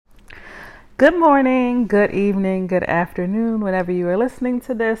Good morning, good evening, good afternoon, whenever you are listening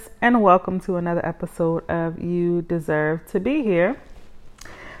to this, and welcome to another episode of You Deserve to Be Here.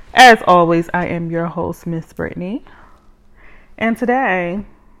 As always, I am your host, Miss Brittany, and today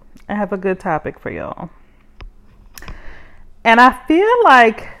I have a good topic for y'all. And I feel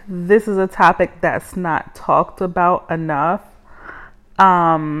like this is a topic that's not talked about enough,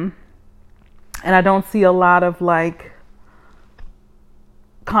 and I don't see a lot of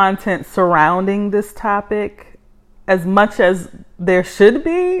content surrounding this topic as much as there should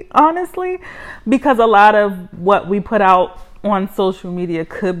be, honestly, because a lot of what we put out on social media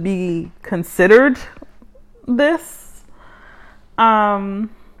could be considered this. But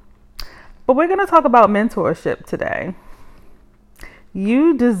we're going to talk about mentorship today.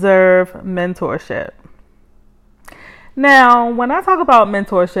 You deserve mentorship. Now, when I talk about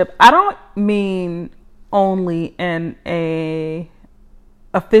mentorship, I don't mean only in a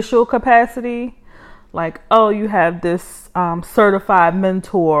official capacity, like, oh, you have this certified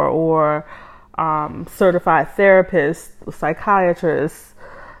mentor or certified therapist, psychiatrist,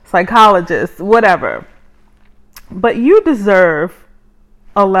 psychologist, whatever. But you deserve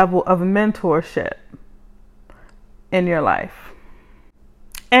a level of mentorship in your life.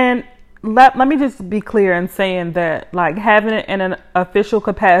 And let me just be clear in saying that, having it in an official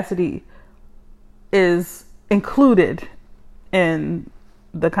capacity is included in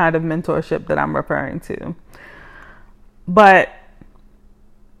the kind of mentorship that I'm referring to, but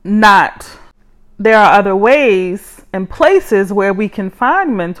not. There are other ways and places where we can find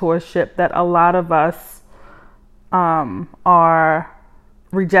mentorship that a lot of us are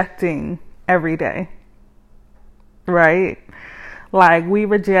rejecting every day, right? Like, we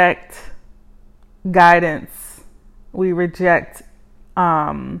reject guidance, we reject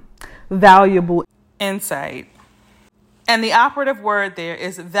valuable insight. And the operative word there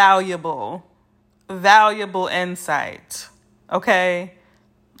is valuable insight. Okay?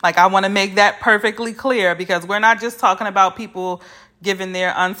 I want to make that perfectly clear, because we're not just talking about people giving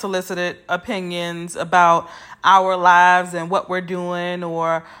their unsolicited opinions about our lives and what we're doing,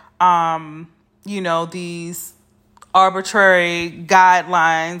 or, these arbitrary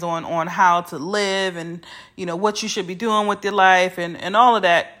guidelines on how to live and, what you should be doing with your life and all of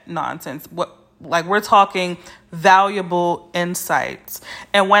that nonsense. We're talking valuable insights.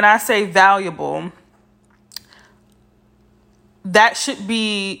 And when I say valuable, that should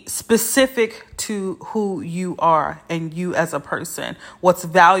be specific to who you are and you as a person. What's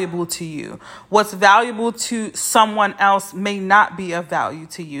valuable to you. What's valuable to someone else may not be of value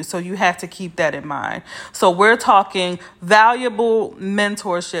to you. So you have to keep that in mind. So we're talking valuable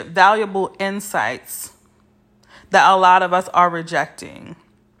mentorship, valuable insights that a lot of us are rejecting.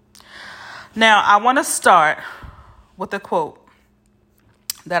 Now, I want to start with a quote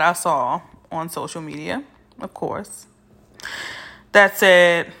that I saw on social media, of course, that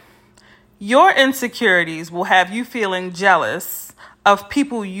said, "Your insecurities will have you feeling jealous of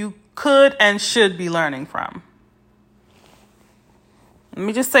people you could and should be learning from." Let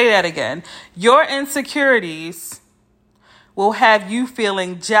me just say that again. Your insecurities will have you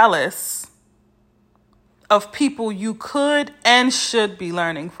feeling jealous of people you could and should be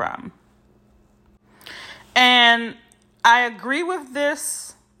learning from. And I agree with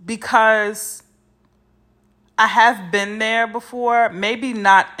this because I have been there before, maybe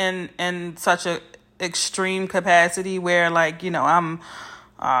not in such a extreme capacity where I'm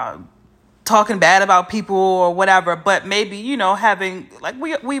talking bad about people or whatever, but maybe, having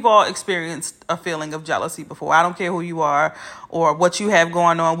we've all experienced a feeling of jealousy before. I don't care who you are or what you have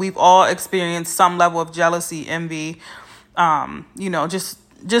going on. We've all experienced some level of jealousy, envy,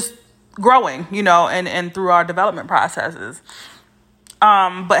 just growing, and through our development processes.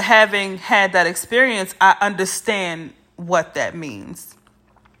 But having had that experience, I understand what that means.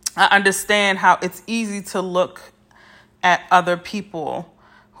 I understand how it's easy to look at other people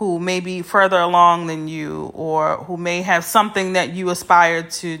who may be further along than you, or who may have something that you aspire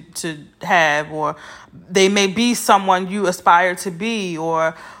to have, or they may be someone you aspire to be,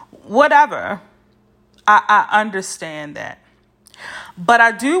 or whatever. I understand that. But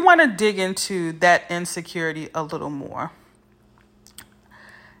I do want to dig into that insecurity a little more.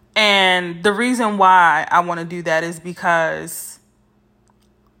 And the reason why I want to do that is because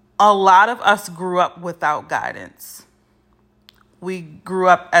a lot of us grew up without guidance. We grew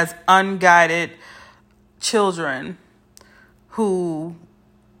up as unguided children who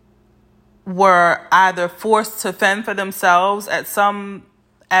were either forced to fend for themselves at some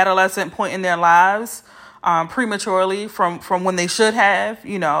adolescent point in their lives, prematurely from when they should have,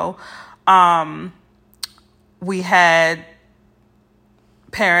 We had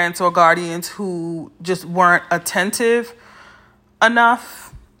parents or guardians who just weren't attentive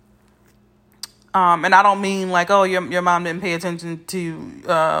enough. And I don't mean like, oh, your mom didn't pay attention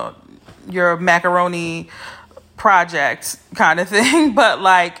to your macaroni project kind of thing, but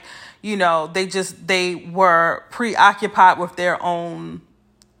like, they were preoccupied with their own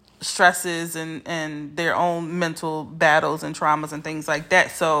stresses and their own mental battles and traumas and things like that.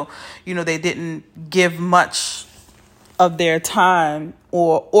 So, they didn't give much of their time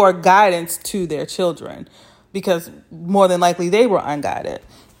or guidance to their children because more than likely they were unguided.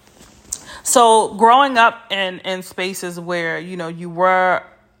 So growing up in spaces where, you were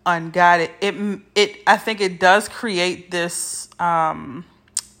unguided, I think it does create this, how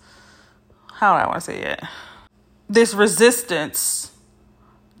do I want to say it? This resistance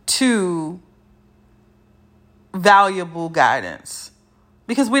to valuable guidance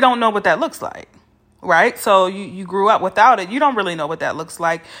because we don't know what that looks like, right? So you grew up without it. You don't really know what that looks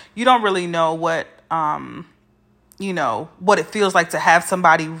like. You don't really know what, what it feels like to have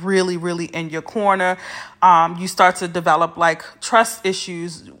somebody really, really in your corner. You start to develop like trust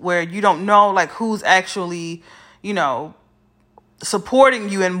issues where you don't know like who's actually, supporting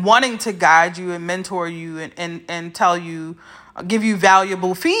you and wanting to guide you and mentor you and tell you, give you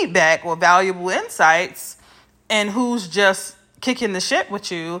valuable feedback or valuable insights, and who's just kicking the shit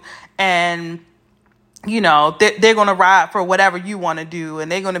with you and they're going to ride for whatever you want to do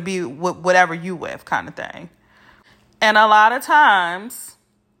and they're going to be whatever you with kind of thing. And a lot of times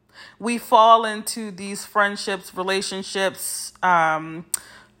we fall into these friendships, relationships,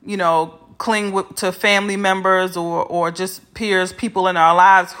 cling to family members or just peers, people in our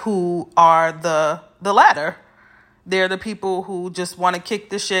lives who are the latter. They're the people who just want to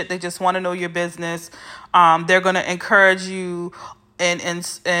kick the shit. They just want to know your business. They're going to encourage you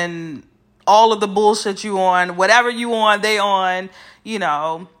and all of the bullshit you on, whatever you on, they on,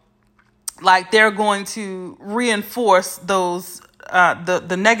 like they're going to reinforce those,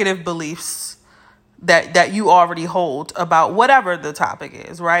 the negative beliefs that you already hold about whatever the topic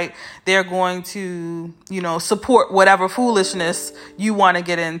is, right? They're going to, support whatever foolishness you want to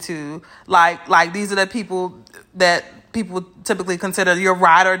get into. Like these are the people that people typically consider your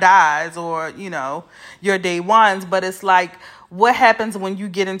ride or dies or, your day ones. But it's like, what happens when you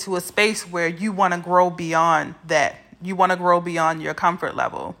get into a space where you want to grow beyond that? You want to grow beyond your comfort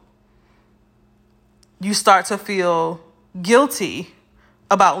level. You start to feel guilty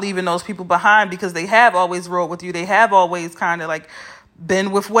about leaving those people behind because they have always rode with you. They have always kind of like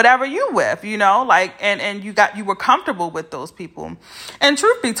been with whatever you with, and you were comfortable with those people. And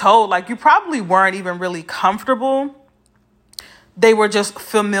truth be told, like you probably weren't even really comfortable. They were just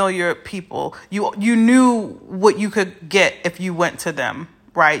familiar people. You knew what you could get if you went to them,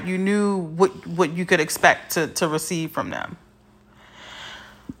 right? You knew what you could expect to receive from them.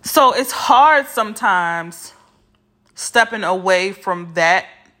 So it's hard sometimes stepping away from that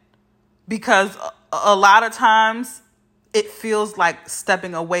because a lot of times it feels like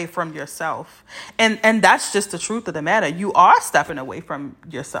stepping away from yourself. And that's just the truth of the matter. You are stepping away from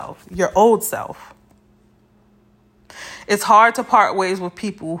yourself, your old self. It's hard to part ways with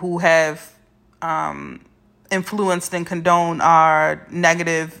people who have influenced and condoned our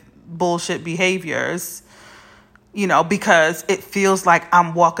negative bullshit behaviors, because it feels like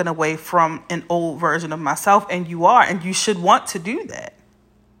I'm walking away from an old version of myself, and you are, and you should want to do that.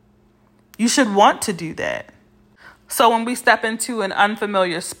 You should want to do that. So when we step into an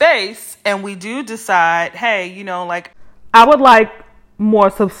unfamiliar space and we do decide, hey, like I would like more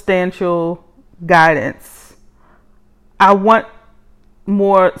substantial guidance. I want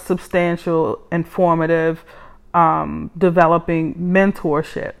more substantial, informative, developing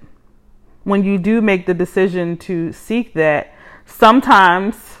mentorship. When you do make the decision to seek that,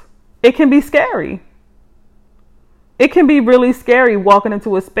 sometimes it can be scary. It can be really scary walking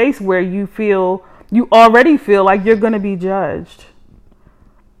into a space where you already feel like you're going to be judged.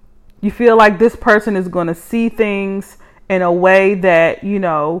 You feel like this person is going to see things in a way that,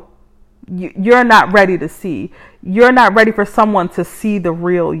 you're not ready to see. You're not ready for someone to see the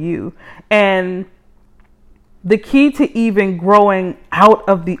real you. And the key to even growing out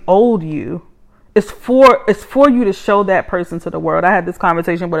of the old you is for you to show that person to the world. I had this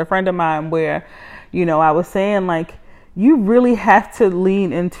conversation with a friend of mine where, I was saying like, you really have to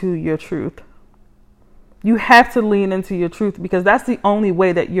lean into your truth. You have to lean into your truth because that's the only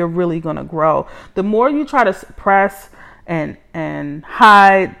way that you're really going to grow. The more you try to suppress and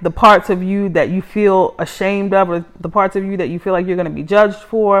hide the parts of you that you feel ashamed of, or the parts of you that you feel like you're going to be judged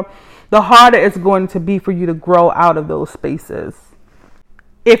for, the harder it's going to be for you to grow out of those spaces.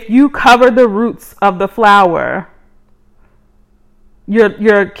 If you cover the roots of the flower,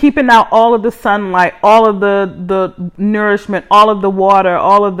 You're keeping out all of the sunlight, all of the nourishment, all of the water,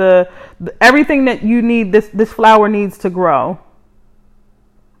 all of the everything that you need, this flower needs to grow.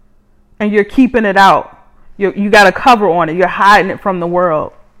 And you're keeping it out. You got a cover on it. You're hiding it from the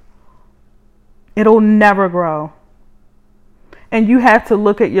world. It'll never grow. And you have to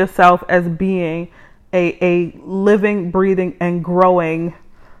look at yourself as being a living, breathing, and growing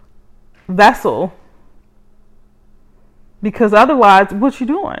vessel. Because otherwise, what you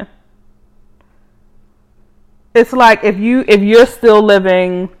doing? It's like if you're still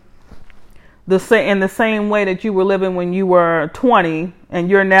living in the same way that you were living when you were 20 and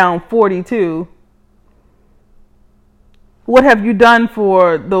you're now 42. What have you done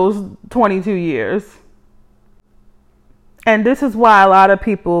for those 22 years? And this is why a lot of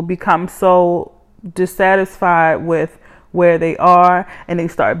people become so dissatisfied with where they are, and they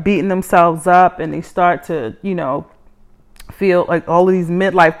start beating themselves up, and they start to, feel like all of these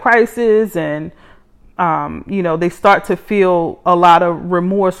midlife crises, and they start to feel a lot of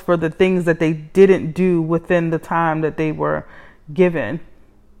remorse for the things that they didn't do within the time that they were given.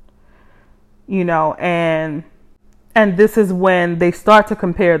 And this is when they start to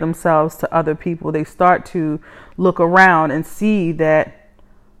compare themselves to other people. They start to look around and see that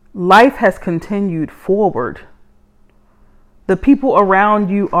life has continued forward. The people around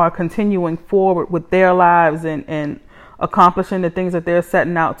you are continuing forward with their lives and accomplishing the things that they're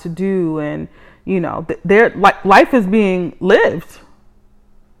setting out to do. And, life is being lived.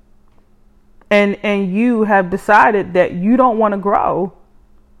 And you have decided that you don't want to grow.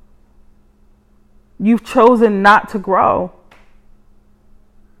 You've chosen not to grow.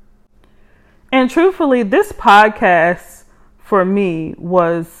 And truthfully, this podcast for me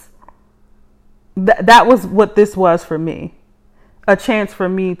was, that was what this was for me. A chance for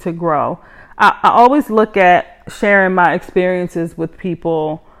me to grow. I always look at sharing my experiences with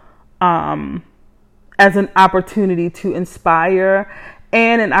people as an opportunity to inspire,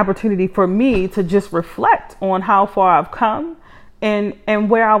 and an opportunity for me to just reflect on how far I've come and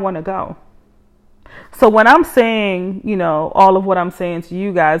where I want to go. So when I'm saying, all of what I'm saying to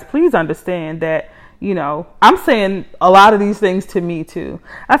you guys, please understand that, I'm saying a lot of these things to me too.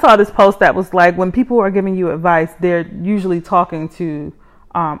 I saw this post that was like, when people are giving you advice, they're usually talking to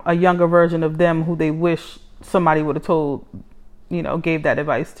a younger version of them who they wish somebody would have told, gave that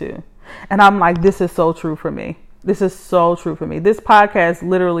advice to. And I'm like, this is so true for me. This is so true for me. This podcast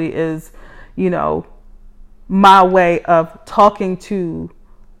literally is, my way of talking to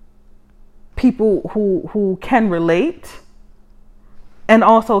people who can relate, and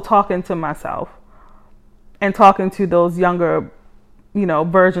also talking to myself and talking to those younger,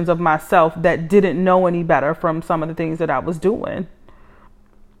 versions of myself that didn't know any better from some of the things that I was doing.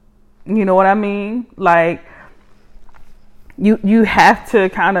 You know what I mean? Like, you have to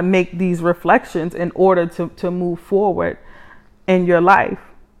kind of make these reflections in order to move forward in your life.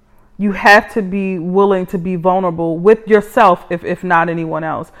 You have to be willing to be vulnerable with yourself, if not anyone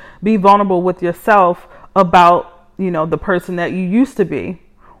else. Be vulnerable with yourself about, the person that you used to be,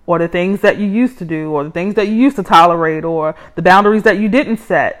 or the things that you used to do, or the things that you used to tolerate, or the boundaries that you didn't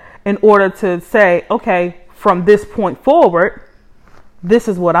set, in order to say, okay, from this point forward, this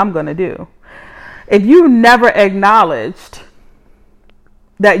is what I'm going to do. If you never acknowledged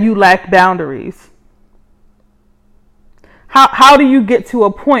that you lack boundaries, how do you get to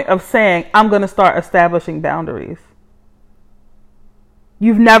a point of saying, I'm going to start establishing boundaries?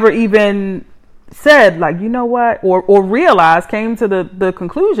 You've never even said, like, you know what, or realized, came to the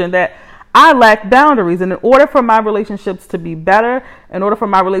conclusion that I lack boundaries. And in order for my relationships to be better, in order for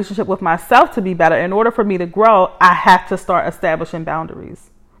my relationship with myself to be better, in order for me to grow, I have to start establishing boundaries.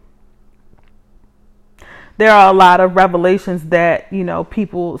 There are a lot of revelations that,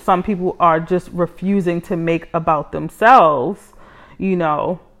 some people are just refusing to make about themselves,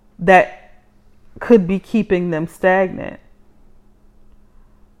 that could be keeping them stagnant.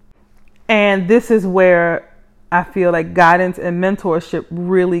 And this is where I feel like guidance and mentorship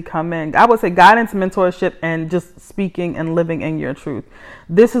really come in. I would say guidance, mentorship, and just speaking and living in your truth.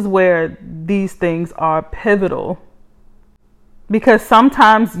 This is where these things are pivotal. Because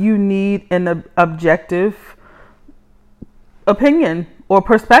sometimes you need an objective opinion or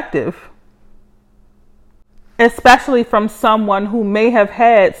perspective, especially from someone who may have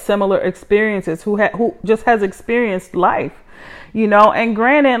had similar experiences, who just has experienced life, and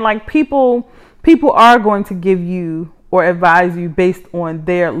granted, like people are going to give you or advise you based on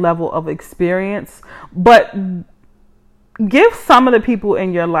their level of experience, but give some of the people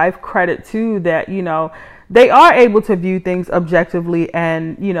in your life credit too, that, they are able to view things objectively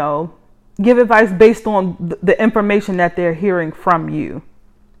and, give advice based on the information that they're hearing from you.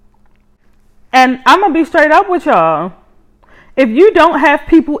 And I'm going to be straight up with y'all. If you don't have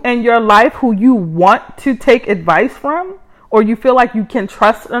people in your life who you want to take advice from, or you feel like you can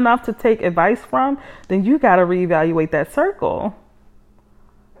trust enough to take advice from, then you got to reevaluate that circle.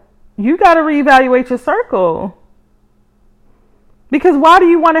 You got to reevaluate your circle. Because why do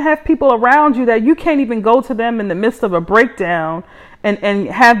you want to have people around you that you can't even go to them in the midst of a breakdown and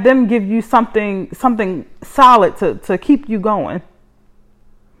have them give you something solid to keep you going?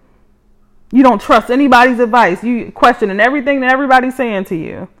 You don't trust anybody's advice. You questioning everything that everybody's saying to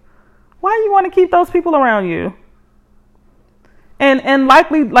you. Why do you want to keep those people around you? And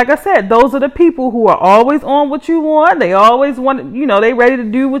likely, like I said, those are the people who are always on what you want. They always want, they ready to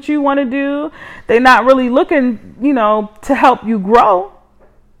do what you want to do. They're not really looking, to help you grow.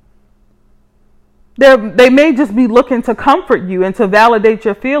 They may just be looking to comfort you and to validate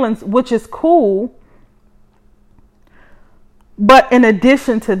your feelings, which is cool. But in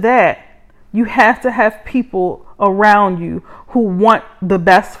addition to that, you have to have people around you who want the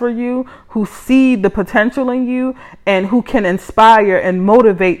best for you, who see the potential in you, and who can inspire and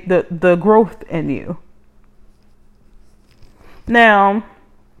motivate the growth in you. Now,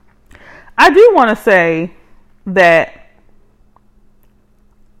 I do want to say that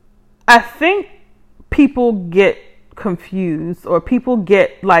I think people get confused, or people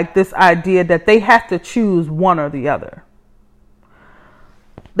get like this idea that they have to choose one or the other.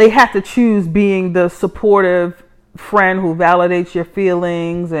 They have to choose being the supportive friend who validates your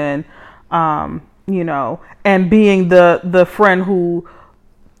feelings and, and being the friend who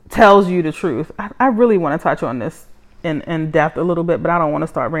tells you the truth. I really want to touch on this in depth a little bit, but I don't want to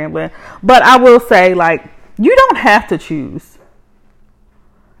start rambling. But I will say, you don't have to choose.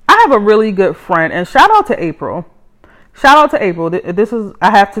 I have a really good friend, and shout out to April. I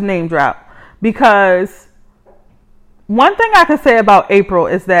have to name drop, because one thing I can say about April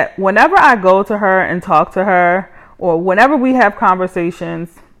is that whenever I go to her and talk to her, or whenever we have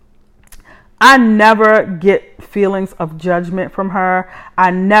conversations, I never get feelings of judgment from her.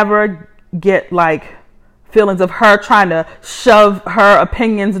 I never get feelings of her trying to shove her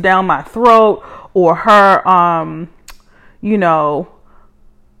opinions down my throat, or her,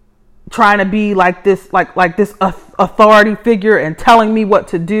 trying to be like this authority figure and telling me what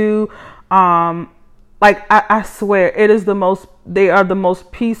to do. I swear they are the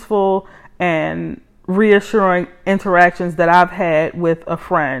most peaceful and reassuring interactions that I've had with a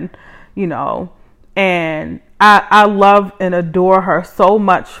friend, and I love and adore her so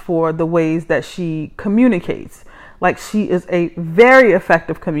much for the ways that she communicates. She is a very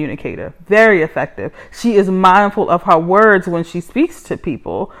effective communicator, very effective. She is mindful of her words when she speaks to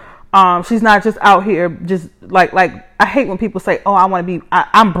people. She's not just out here just I hate when people say, oh,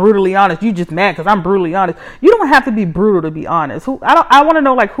 I'm brutally honest. You just mad because I'm brutally honest. You don't have to be brutal to be honest. I want to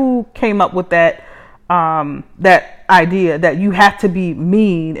know who came up with that idea that you have to be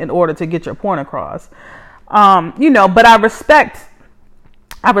mean in order to get your point across. But I respect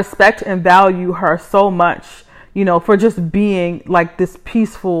and value her so much, for just being this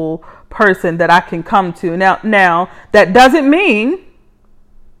peaceful person that I can come to. Now that doesn't mean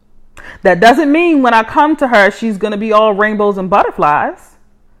when I come to her, she's going to be all rainbows and butterflies.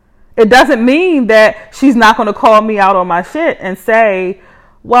 It doesn't mean that she's not going to call me out on my shit and say,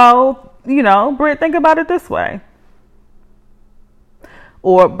 well, Britt, think about it this way.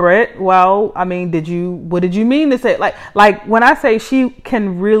 Or, Britt, well, what did you mean to say? When I say, she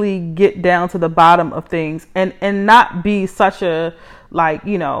can really get down to the bottom of things and not be such a,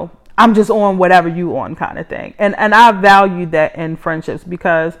 I'm just on whatever you on kind of thing. And I value that in friendships,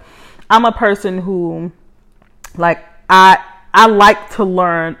 because I'm a person who, I like to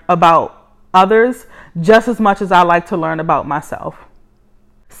learn about others just as much as I like to learn about myself.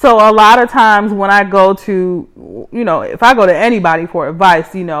 So a lot of times when I go to, if I go to anybody for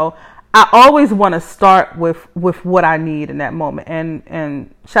advice, I always want to start with what I need in that moment.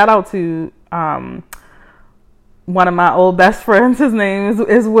 And shout out to one of my old best friends. His name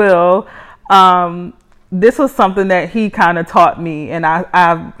is Will. This was something that he kind of taught me, and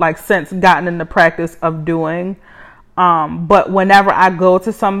I've since gotten in the practice of doing. But whenever I go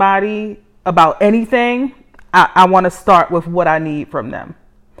to somebody about anything, I want to start with what I need from them.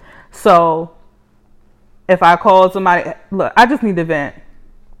 So if I call somebody, look, I just need to vent,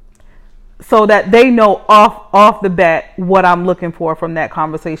 so that they know off the bat what I'm looking for from that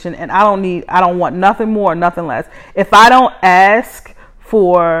conversation. And I don't want nothing more, nothing less. If I don't ask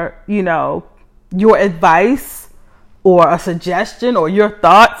for, your advice or a suggestion or your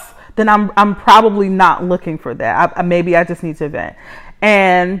thoughts, then I'm probably not looking for that. Maybe I just need to vent.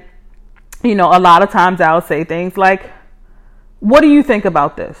 And a lot of times I'll say things like, what do you think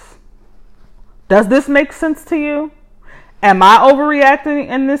about this? Does this make sense to you? Am I overreacting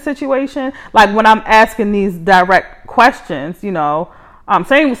in this situation? Like when I'm asking these direct questions,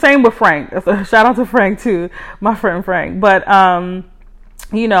 same with Frank. Shout out to Frank too, my friend Frank. But,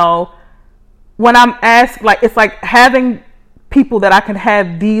 when I'm asked, like, it's like having people that I can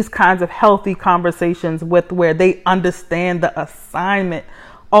have these kinds of healthy conversations with where they understand the assignment.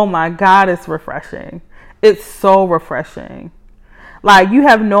 Oh my God, it's refreshing. It's so refreshing. Like, you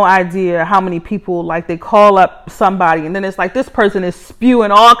have no idea how many people, like, they call up somebody and then it's like this person is spewing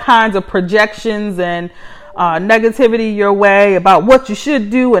all kinds of projections and negativity your way about what you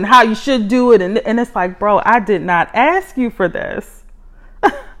should do and how you should do it. And it's like, bro, I did not ask you for this.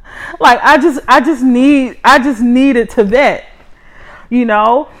 Like, I just needed to vent, and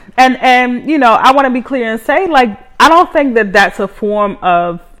I want to be clear and say, like, I don't think that that's a form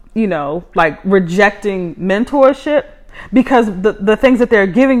of, like rejecting mentorship, because the things that they're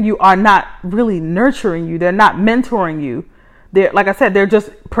giving you are not really nurturing you. They're not mentoring you. They're, like I said, they're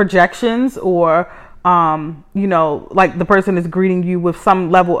just projections, or, like the person is greeting you with some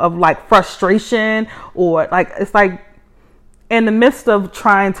level of like frustration, or like, it's like in the midst of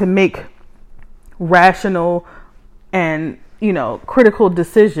trying to make rational and, critical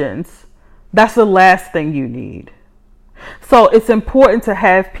decisions, that's the last thing you need. So it's important to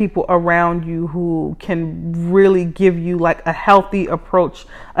have people around you who can really give you like a healthy approach,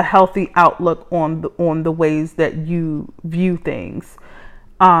 a healthy outlook on the ways that you view things.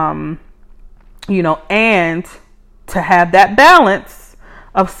 And to have that balance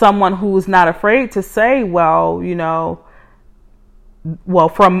of someone who's not afraid to say, well,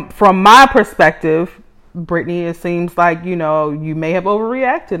 from my perspective, Brittany, it seems like, you may have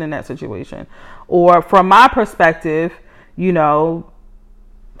overreacted in that situation. Or from my perspective,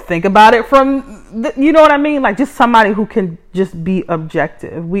 think about it from, you know what I mean? Like, just somebody who can just be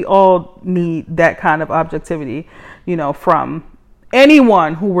objective. We all need that kind of objectivity, from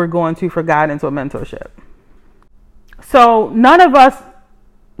anyone who we're going to for guidance or mentorship. So none of us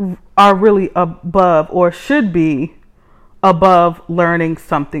are really above, or should be above, learning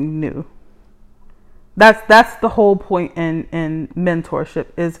something new. That's the whole point in mentorship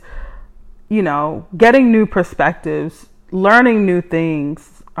is, getting new perspectives, learning new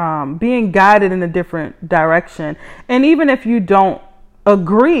things, being guided in a different direction. And even if you don't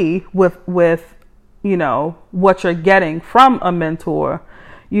agree with what you're getting from a mentor,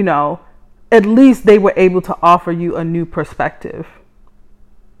 at least they were able to offer you a new perspective.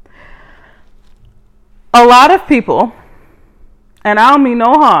 A lot of people, and I don't mean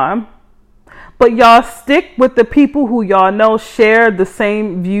no harm, but y'all stick with the people who y'all know share the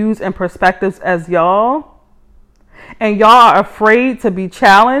same views and perspectives as y'all. And y'all are afraid to be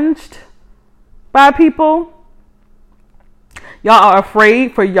challenged by people. Y'all are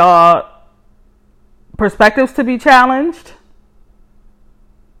afraid for y'all perspectives to be challenged.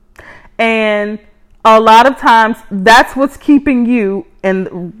 And a lot of times that's what's keeping you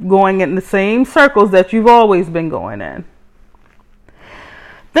going in the same circles that you've always been going in.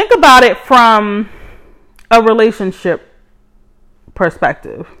 Think about it from a relationship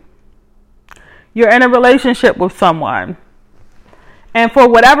perspective. You're in a relationship with someone, and for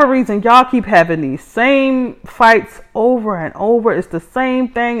whatever reason, y'all keep having these same fights over and over. It's the same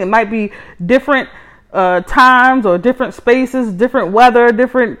thing. It might be different times or different spaces, different weather,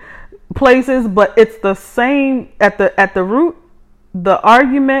 different places, but it's the same at the root. The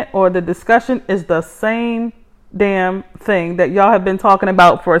argument or the discussion is the same damn thing that y'all have been talking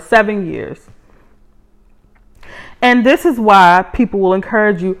about for 7 years. And this is why people will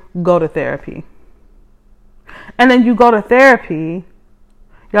encourage you, go to therapy. And then you go to therapy,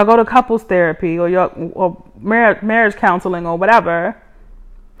 y'all go to couples therapy or marriage counseling or whatever,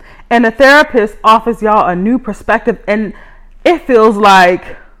 and the therapist offers y'all a new perspective, and it feels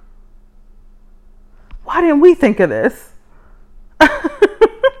like, why didn't we think of this?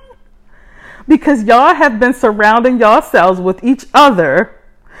 Because y'all have been surrounding yourselves with each other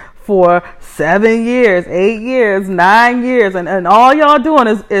for 7 years, 8 years, 9 years, and all y'all doing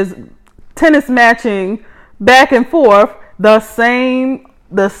is tennis matching back and forth the same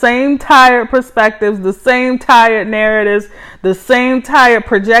tired perspectives, the same tired narratives, the same tired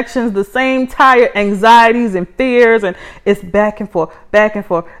projections, the same tired anxieties and fears, and it's back and forth, back and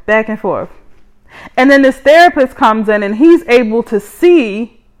forth, back and forth. And then this therapist comes in and he's able to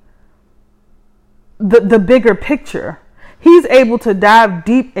see the bigger picture. He's able to dive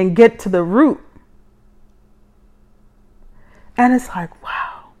deep and get to the root. And it's like,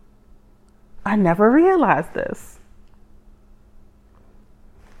 wow, I never realized this.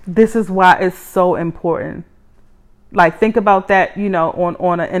 This is why it's so important. Like, think about that,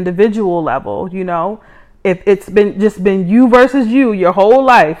 on an individual level, if it's been you versus you your whole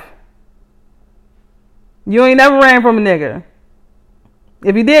life, you ain't never ran from a nigga.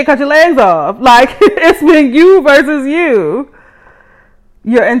 If you did, cut your legs off. Like, it's been you versus you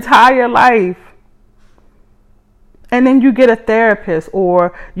your entire life. And then you get a therapist,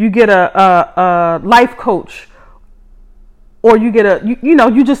 or you get a life coach, or you get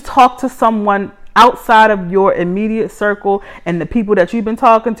you just talk to someone outside of your immediate circle and the people that you've been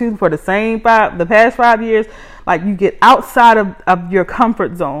talking to for the past 5 years. Like, you get outside of your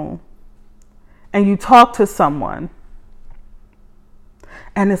comfort zone and you talk to someone,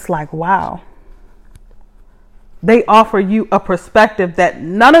 and it's like, wow, they offer you a perspective that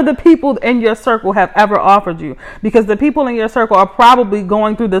none of the people in your circle have ever offered you, because the people in your circle are probably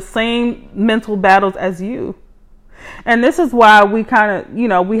going through the same mental battles as you. And this is why we kind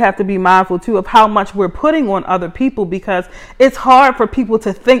of, we have to be mindful too of how much we're putting on other people, because it's hard for people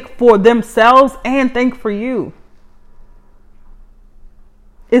to think for themselves and think for you.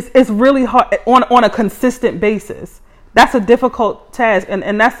 It's really hard on a consistent basis. That's a difficult task,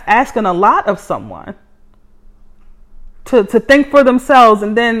 and that's asking a lot of someone to think for themselves.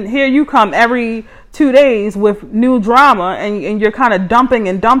 And then here you come every 2 days with new drama, and you're kind of dumping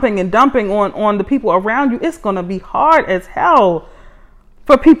on the people around you. It's going to be hard as hell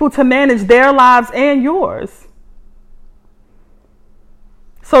for people to manage their lives and yours.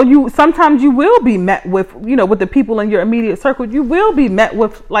 So sometimes you will be met with, with the people in your immediate circle, you will be met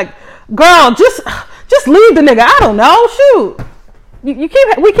with like, girl, just leave the nigga. I don't know. Shoot. We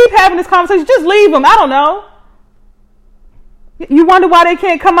keep having this conversation. Just leave him. I don't know. You wonder why they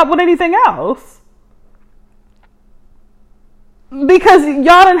can't come up with anything else. Because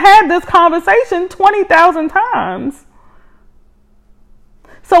y'all done had this conversation 20,000 times.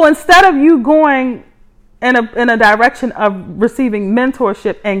 So instead of you going in a direction of receiving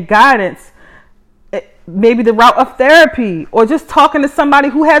mentorship and guidance, maybe the route of therapy, or just talking to somebody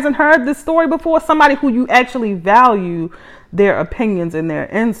who hasn't heard this story before, somebody who you actually value their opinions and their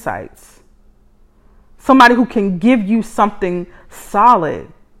insights, somebody who can give you something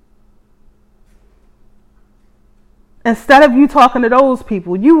solid. Instead of you talking to those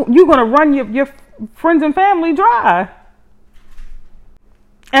people, you're going to run your friends and family dry.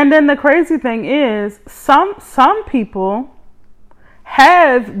 And then the crazy thing is, some people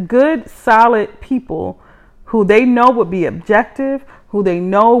have good, solid people who they know would be objective, who they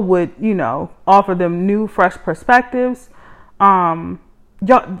know would, offer them new, fresh perspectives.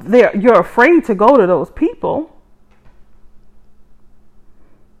 You're afraid to go to those people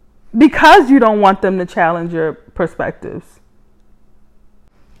because you don't want them to challenge your perspectives.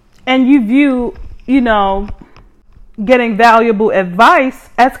 And you view, getting valuable advice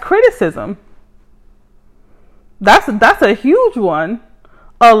as criticism. That's a huge one.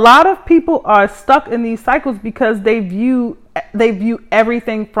 A lot of people are stuck in these cycles because they view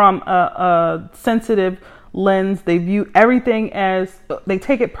everything from a sensitive lens. They view everything as, they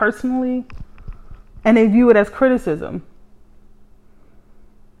take it personally, and they view it as criticism.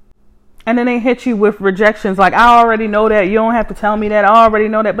 And then they hit you with rejections like, I already know that. You don't have to tell me that. I already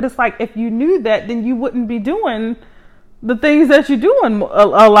know that. But it's like, if you knew that, then you wouldn't be doing the things that you're doing a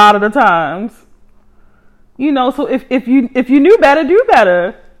lot of the times. So if you knew better, do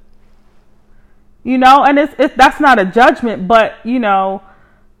better. And that's not a judgment, but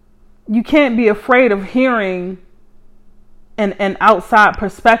you can't be afraid of hearing an outside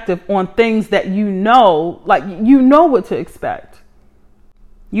perspective on things that what to expect.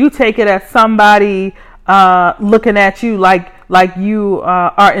 You take it as somebody looking at you like you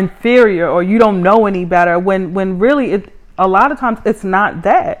are inferior, or you don't know any better, when really a lot of times it's not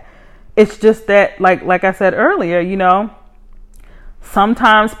that. It's just that, like I said earlier,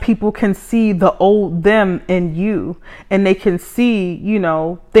 sometimes people can see the old them in you, and they can see,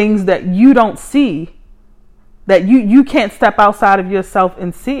 things that you don't see, that you can't step outside of yourself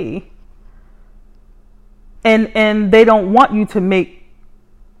and see. And they don't want you to make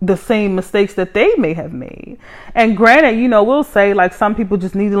the same mistakes that they may have made. And granted, we'll say like some people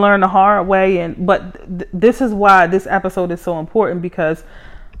just need to learn the hard way. But this is why this episode is so important, because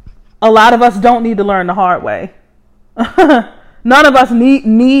a lot of us don't need to learn the hard way. None of us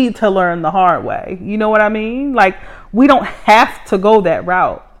need to learn the hard way. You know what I mean? Like, we don't have to go that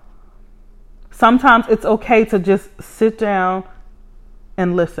route. Sometimes it's okay to just sit down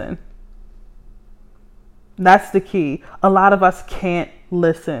and listen. That's the key. A lot of us can't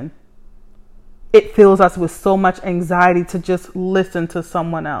listen. It fills us with so much anxiety to just listen to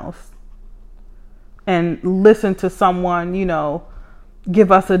someone else, and listen to someone,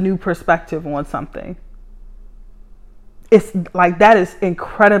 give us a new perspective on something. It's like that is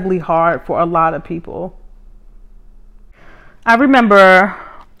incredibly hard for a lot of people. I remember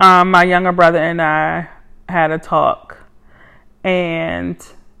my younger brother and I had a talk, and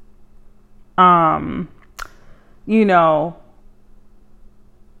he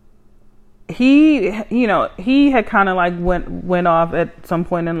had kind of like went off at some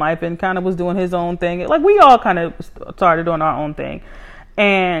point in life and kind of was doing his own thing. Like we all kind of started doing our own thing.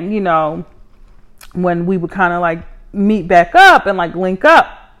 And, when we would kind of like meet back up and like link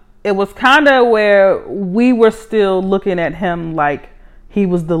up, it was kind of where we were still looking at him like he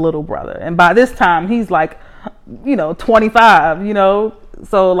was the little brother. And by this time he's like, 25,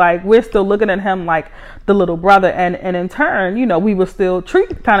 so like we're still looking at him like the little brother. And in turn, we were still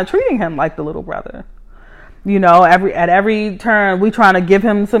treating him like the little brother. At every turn we trying to give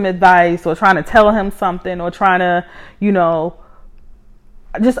him some advice or trying to tell him something or trying to,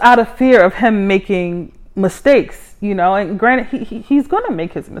 just out of fear of him making mistakes, and granted he's going to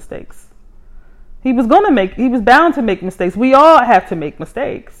make his mistakes. He was bound to make mistakes. We all have to make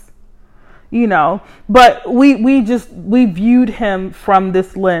mistakes, but we viewed him from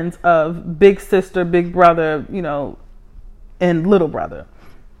this lens of big sister, big brother, and little brother.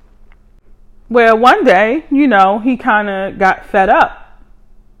 Where one day, he kind of got fed up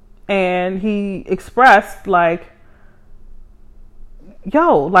and he expressed like,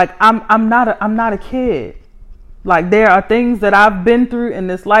 like I'm not a kid. Like there are things that I've been through in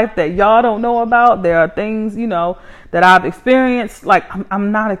this life that y'all don't know about. There are things, that I've experienced. Like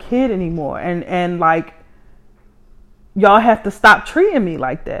I'm not a kid anymore. And like y'all have to stop treating me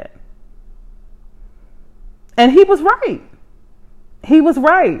like that. And he was right.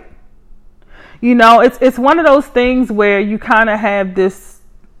 It's one of those things where you kind of have this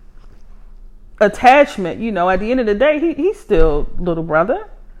attachment, at the end of the day, he's still little brother,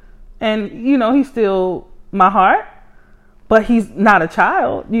 and he's still my heart, but he's not a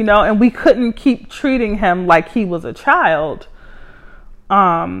child, and we couldn't keep treating him like he was a child,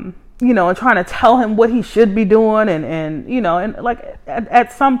 and trying to tell him what he should be doing, and like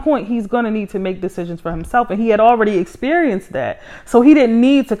at some point he's going to need to make decisions for himself, and he had already experienced that, so he didn't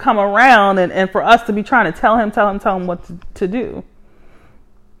need to come around and for us to be trying to tell him what to do.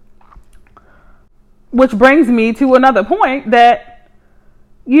 Which brings me to another point that,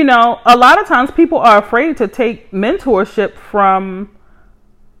 a lot of times people are afraid to take mentorship from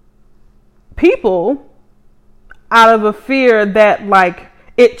people out of a fear that like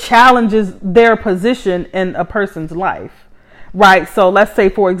it challenges their position in a person's life. Right. So let's say,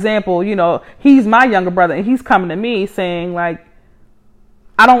 for example, he's my younger brother and he's coming to me saying like,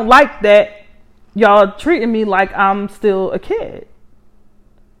 I don't like that y'all treating me like I'm still a kid.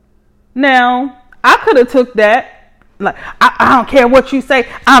 Now, I could have took that like I don't care what you say.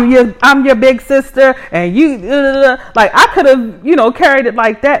 I'm your big sister, and you like I could have carried it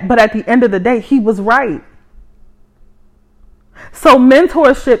like that. But at the end of the day, he was right. So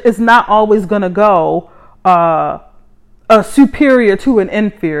mentorship is not always going to go a superior to an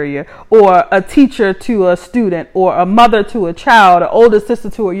inferior, or a teacher to a student, or a mother to a child, an older sister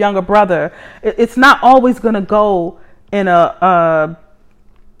to a younger brother. It's not always going to go in a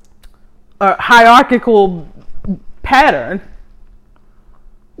hierarchical pattern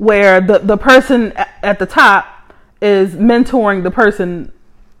where the person at the top is mentoring the person,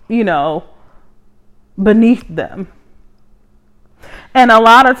 beneath them. And a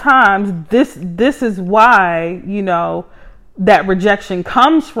lot of times this is why, that rejection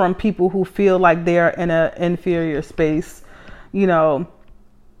comes from people who feel like they're in an inferior space,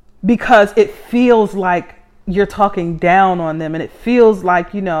 because it feels like you're talking down on them, and it feels like,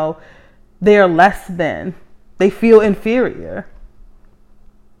 they're less than. They feel inferior.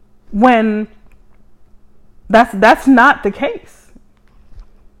 When that's not the case.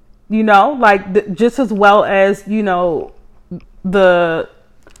 Like just as well as, the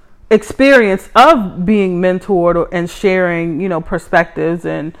experience of being mentored and sharing, perspectives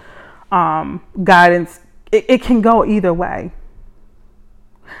and guidance, it can go either way.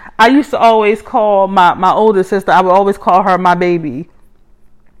 I used to always call my older sister, I would always call her my baby.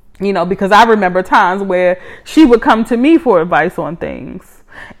 Because I remember times where she would come to me for advice on things.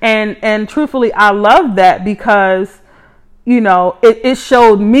 And truthfully, I love that because, it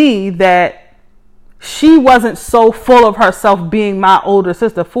showed me that she wasn't so full of herself being my older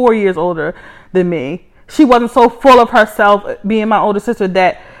sister, 4 years older than me. She wasn't so full of herself being my older sister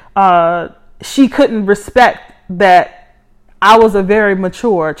that she couldn't respect that I was a very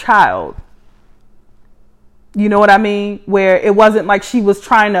mature child. You know what I mean? Where it wasn't like she was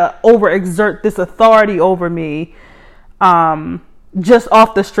trying to overexert this authority over me, just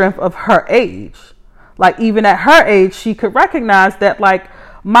off the strength of her age. Like, even at her age, she could recognize that, like,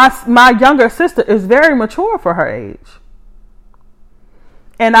 my younger sister is very mature for her age.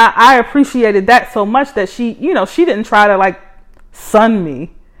 And I appreciated that so much that she, you know, she didn't try to, like, son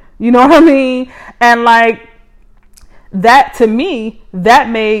me. You know what I mean? And, like, that, to me, that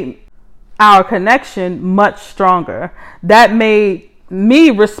made our connection much stronger. That made me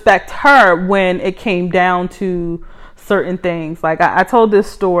respect her when it came down to certain things. Like, I told this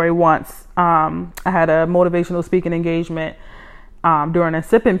story once. I had a motivational speaking engagement during a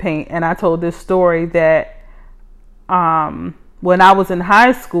sip and paint, and I told this story that when I was in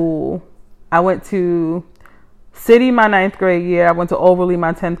high school, I went to City my 9th grade year. I went to Overly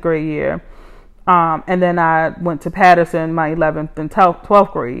my 10th grade year. And then I went to Patterson my 11th and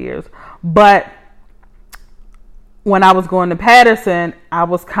 12th grade years. But when I was going to Patterson, I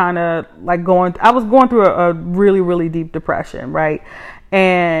was kind of like going through a really, really deep depression, right?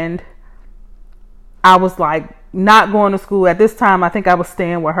 And I was like not going to school at this time. I think I was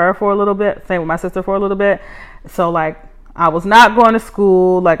staying with her for a little bit, staying with my sister for a little bit. So, like, I was not going to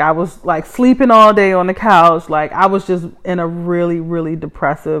school. Like, I was like sleeping all day on the couch. Like, I was just in a really, really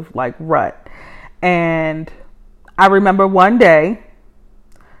depressive, like, rut. And I remember one day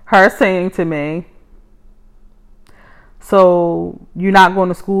her saying to me, "So you're not going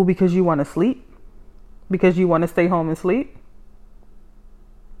to school because you want to sleep? Because you want to stay home and sleep?"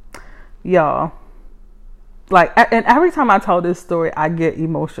 Y'all, like, and every time I tell this story, I get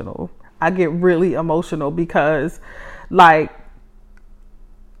emotional. I get really emotional because, like,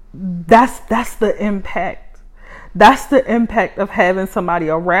 that's the impact. That's the impact of having somebody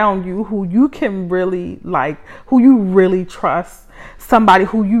around you who you can really like, who you really trust, somebody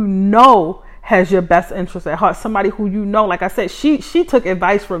who you know has your best interest at heart, somebody who you know, like I said, she took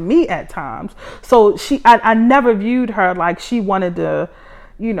advice from me at times. So I never viewed her like she wanted to,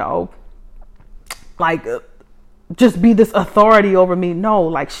 you know, like just be this authority over me. No,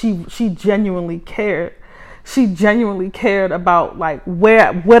 like she genuinely cared. She genuinely cared about like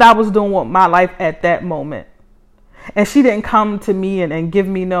what I was doing with my life at that moment. And she didn't come to me and give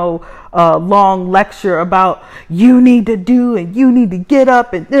me no long lecture about you need to do and you need to get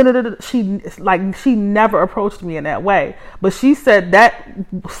up and she never approached me in that way. But she said that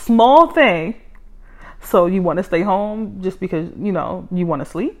small thing. So you want to stay home just because, you know, you want to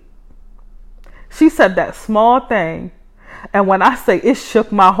sleep? She said that small thing. And when I say it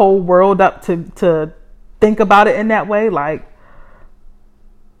shook my whole world up to think about it in that way, like,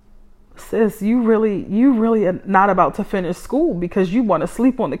 sis, you really are not about to finish school because you want to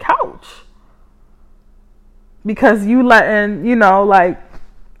sleep on the couch. Because you letting, you know, like,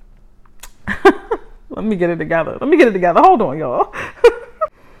 let me get it together. Hold on, y'all.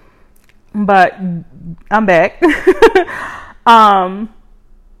 But I'm back.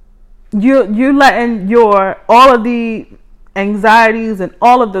 You letting all of the anxieties and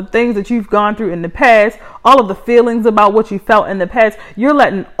all of the things that you've gone through in the past, all of the feelings about what you felt in the past, you're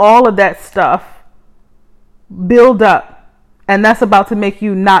letting all of that stuff build up, and that's about to make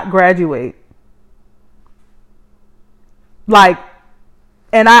you not graduate. Like,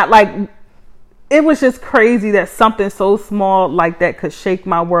 and it was just crazy that something so small like that could shake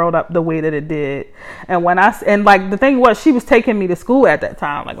my world up the way that it did. And like the thing was, she was taking me to school at that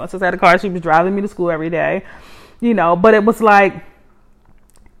time. Like, once I had a car, she was driving me to school every day. You know, but it was like,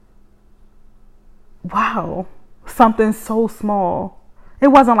 wow, something so small. It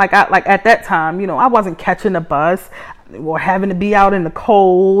wasn't like at that time, you know, I wasn't catching a bus or having to be out in the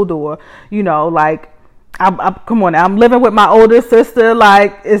cold or, you know, like come on now, I'm living with my older sister.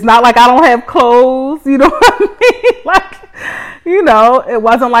 Like, it's not like I don't have clothes, you know what I mean? Like, you know, it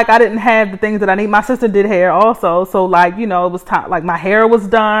wasn't like I didn't have the things that I need. My sister did hair also. So, like, you know, it was time, like my hair was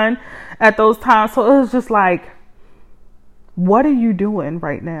done at those times. So it was just like, what are you doing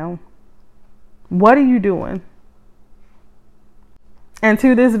right now? What are you doing? And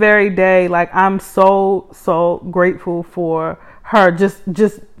to this very day, like, I'm so grateful for her just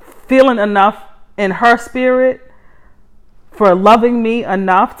feeling enough in her spirit, for loving me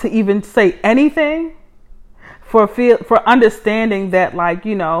enough to even say anything, for understanding that, like,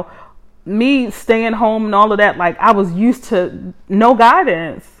 you know, me staying home and all of that, like, I was used to no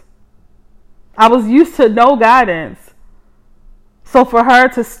guidance. So for her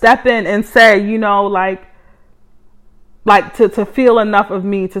to step in and say, you know, like to feel enough of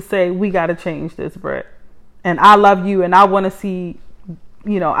me to say, we got to change this, Britt. And I love you and I want to see,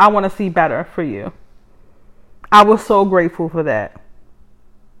 you know, I want to see better for you. I was so grateful for that.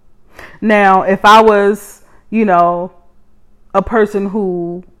 Now, if I was, you know, a person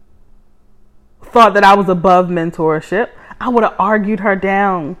who thought that I was above mentorship, I would have argued her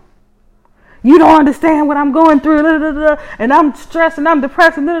down. You don't understand what I'm going through, and I'm stressed and I'm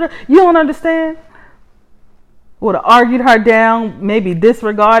depressed, and you don't understand. Would have argued her down, maybe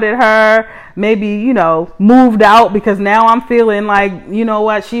disregarded her, maybe, moved out because now I'm feeling like, you know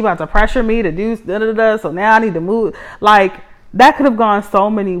what, she about to pressure me to do so now I need to move. Like, that could have gone so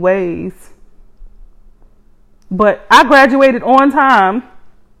many ways. But I graduated on time.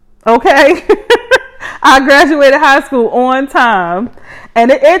 Okay. I graduated high school on time, and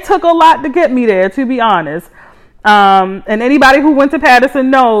it took a lot to get me there, to be honest. And anybody who went to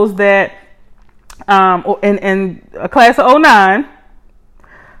Patterson knows that in a class of 09,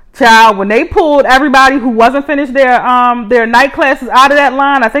 child, when they pulled everybody who wasn't finished their night classes out of that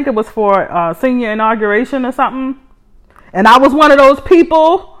line, I think it was for senior inauguration or something, and I was one of those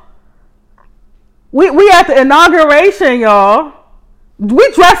people. We at the inauguration, y'all.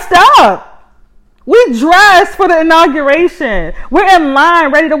 We dressed up. We dressed for the inauguration. We're in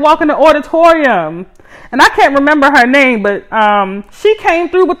line, ready to walk in the auditorium. And I can't remember her name, but she came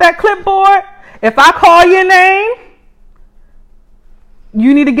through with that clipboard. If I call your name,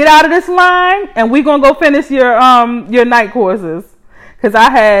 you need to get out of this line, and we're gonna go finish your night courses. Because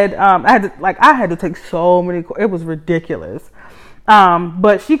I had to take so many. It was ridiculous.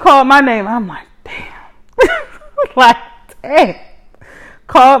 But she called my name. I'm like, damn. Like, damn.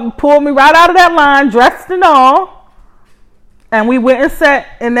 Pulled me right out of that line, dressed and all, and we went and sat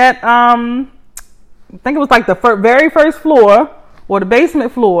in that. I think it was like the very first floor or the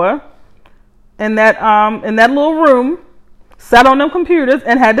basement floor, in that little room, sat on them computers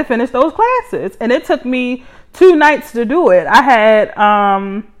and had to finish those classes. And it took me 2 nights to do it. I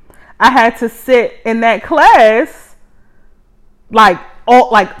had to sit in that class like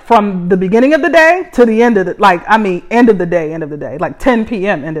from the beginning of the day to the end of the, end of the day, like 10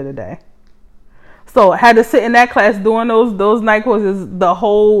 p.m. end of the day. So I had to sit in that class doing those night courses the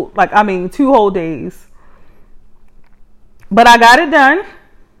whole, 2 whole days. But I got it done,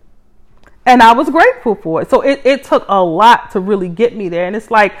 and I was grateful for it. So it took a lot to really get me there. And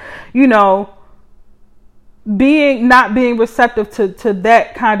it's like, not being receptive to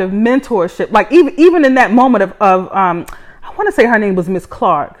that kind of mentorship. Like even in that moment of I want to say her name was Miss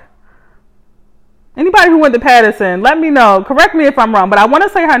Clark. Anybody who went to Patterson, let me know. Correct me if I'm wrong, but I want to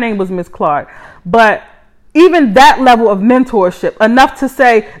say her name was Miss Clark. But even that level of mentorship, enough to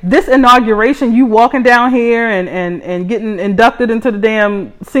say, this inauguration, you walking down here and getting inducted into the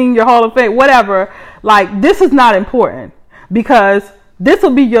damn Senior Hall of Fame, whatever, like, this is not important, because this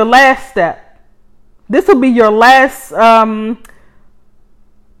will be your last step. This will be your last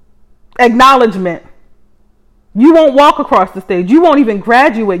acknowledgement. You won't walk across the stage. You won't even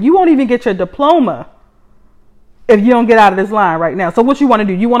graduate. You won't even get your diploma if you don't get out of this line right now. So what you want to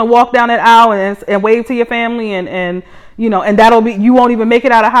do? You want to walk down that aisle and wave to your family and that'll be, you won't even make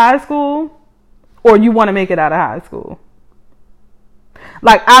it out of high school, or you want to make it out of high school.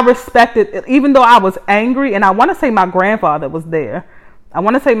 Like, I respected it, even though I was angry, and I want to say my grandfather was there. I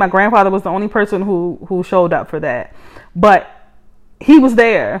want to say my grandfather was the only person who showed up for that, but he was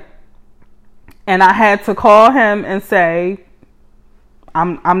there. And I had to call him and say,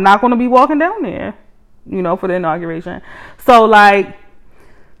 I'm not going to be walking down there, for the inauguration. So, like,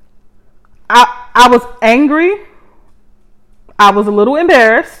 I was angry. I was a little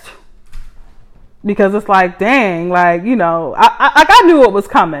embarrassed, because it's like, dang, like, I knew it was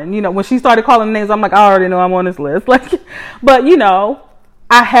coming. When she started calling names, I'm like, I already know I'm on this list. Like, but,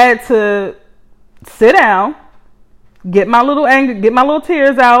 I had to sit down, get my little anger, get my little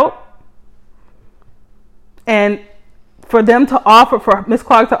tears out. And for Miss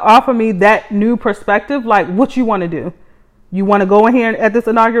Clark to offer me that new perspective, like, what you want to do? You want to go in here at this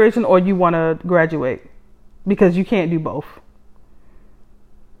inauguration, or you want to graduate? Because you can't do both.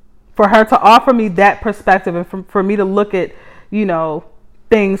 For her to offer me that perspective, and for me to look at,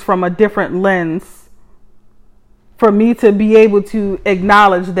 things from a different lens, for me to be able to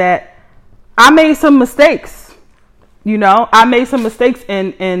acknowledge that I made some mistakes. I made some mistakes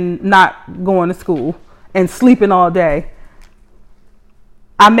in not going to school and sleeping all day.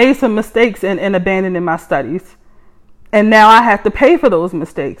 I made some mistakes in abandoning my studies. And now I have to pay for those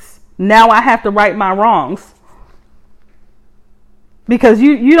mistakes. Now I have to right my wrongs. Because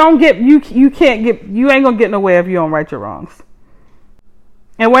you ain't gonna get nowhere if you don't right your wrongs.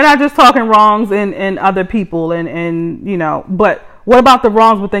 And we're not just talking wrongs in other people but what about the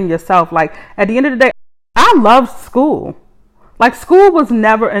wrongs within yourself? Like, at the end of the day, I loved school. Like, school was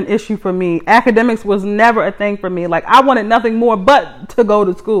never an issue for me. Academics was never a thing for me. Like, I wanted nothing more but to go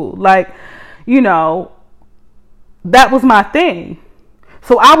to school. Like, that was my thing.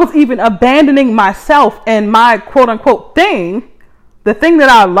 So I was even abandoning myself and my quote unquote thing, the thing that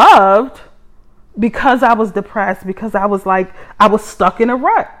I loved, because I was depressed, because I was stuck in a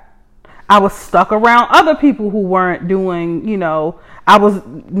rut. I was stuck around other people who weren't doing, I was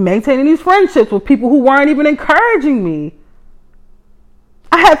maintaining these friendships with people who weren't even encouraging me.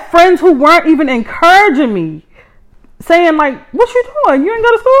 I had friends who weren't even encouraging me, saying like, what you doing? You didn't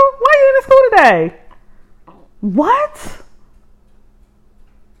go to school? Why are you in school today? What?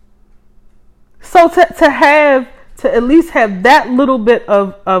 So to at least have that little bit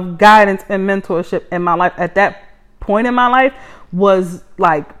of guidance and mentorship in my life at that point in my life was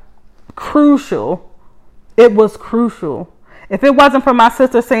like crucial. It was crucial. If it wasn't for my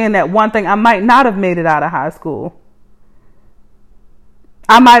sister saying that one thing, I might not have made it out of high school.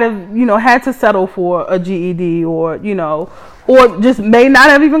 I might have, had to settle for a GED or just may not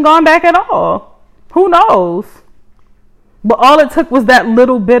have even gone back at all. Who knows? But all it took was that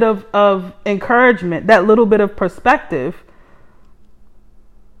little bit of encouragement, that little bit of perspective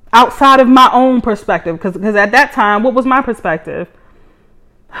outside of my own perspective. Because at that time, what was my perspective?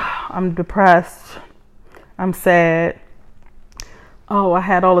 I'm depressed. I'm sad. Oh, I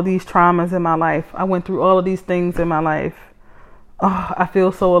had all of these traumas in my life. I went through all of these things in my life. Oh, I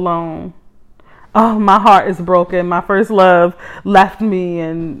feel so alone. Oh, my heart is broken. My first love left me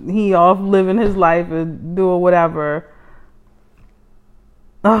and he off living his life and doing whatever.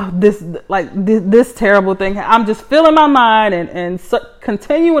 Oh, this terrible thing. I'm just filling my mind and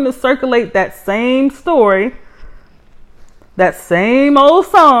continuing to circulate that same story, that same old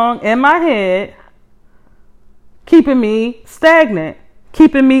song in my head, keeping me stagnant,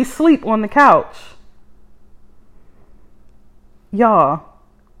 keeping me asleep on the couch. Y'all,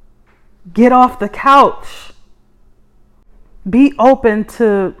 get off the couch. Be open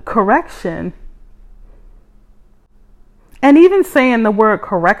to correction. And even saying the word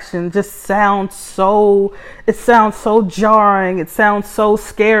correction just sounds so jarring. It sounds so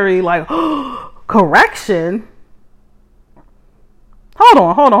scary. Like, correction? Hold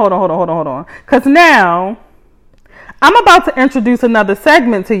on. Because now I'm about to introduce another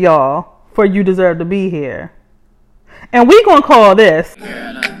segment to y'all for You Deserve to Be Here. And we gonna call this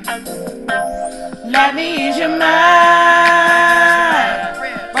Let Me Ease Your Mind,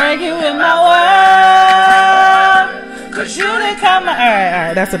 Break You In My World, Cause You Didn't Come.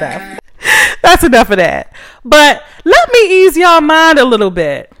 Alright, that's enough. That's enough of that. But let me ease your mind a little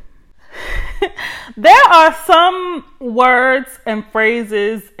bit. There are some words and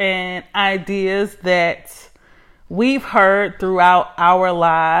phrases and ideas that we've heard throughout our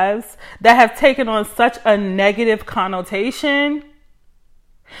lives that have taken on such a negative connotation.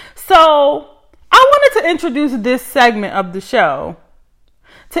 So I wanted to introduce this segment of the show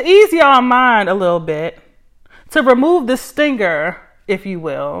to ease your mind a little bit, to remove the stinger, if you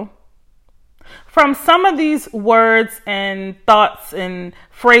will, from some of these words and thoughts and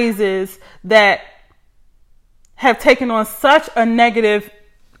phrases that have taken on such a negative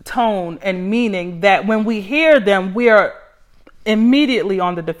tone and meaning that when we hear them, we are immediately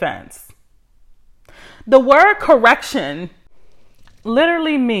on the defense. The word correction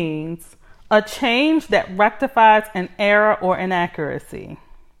literally means a change that rectifies an error or inaccuracy.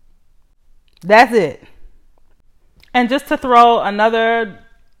 That's it. And just to throw another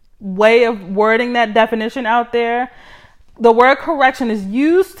way of wording that definition out there, the word correction is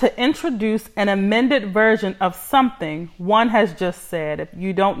used to introduce an amended version of something one has just said. If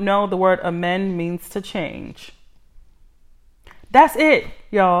you don't know, the word amend means to change. That's it,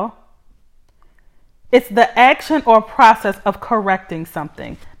 y'all. It's the action or process of correcting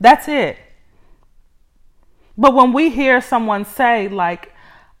something. That's it. But when we hear someone say like,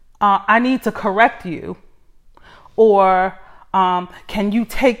 I need to correct you, or can you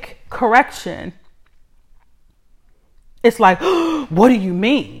take correction? It's like, what do you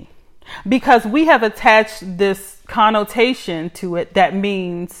mean? Because we have attached this connotation to it that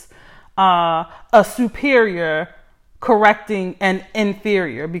means a superior correcting an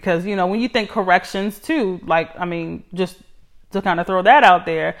inferior. Because, when you think corrections too, just to kind of throw that out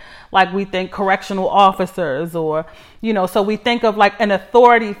there, like we think correctional officers or, so we think of like an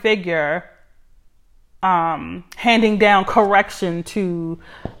authority figure handing down correction to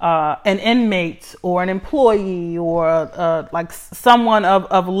an inmate or an employee or like someone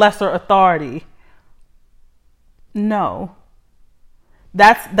of lesser authority. No,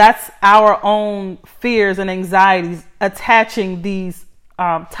 that's our own fears and anxieties attaching these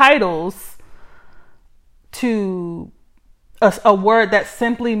titles to a word that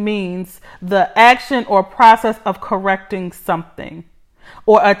simply means the action or process of correcting something,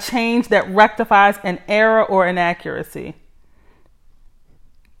 or a change that rectifies an error or inaccuracy.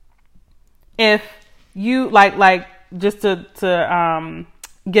 If you like just to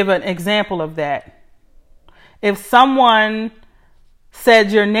give an example of that, if someone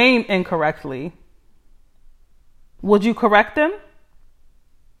said your name incorrectly, would you correct them?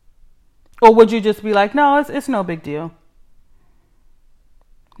 Or would you just be like, no, it's no big deal?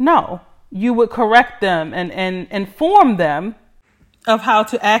 No, you would correct them and inform them of how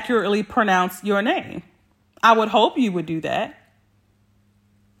to accurately pronounce your name. I would hope you would do that.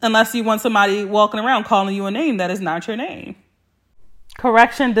 Unless you want somebody walking around calling you a name that is not your name.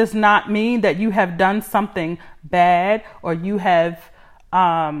 Correction does not mean that you have done something bad, or you have,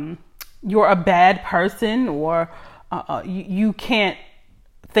 you're a bad person, or you can't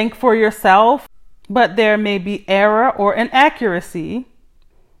think for yourself. But there may be error or inaccuracy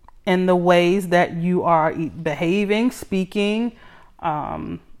in the ways that you are behaving, speaking,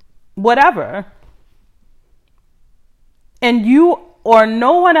 whatever. And you or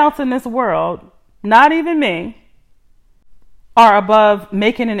no one else in this world, not even me, are above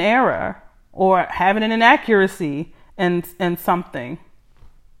making an error or having an inaccuracy in something.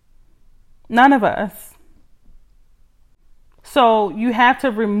 None of us. So you have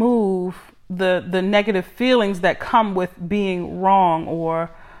to remove the negative feelings that come with being wrong, or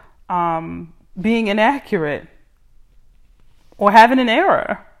being inaccurate, or having an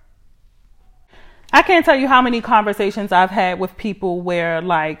error. I can't tell you how many conversations I've had with people where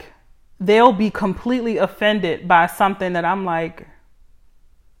like they'll be completely offended by something that I'm like,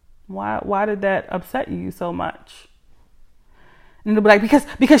 why did that upset you so much? And they'll be like,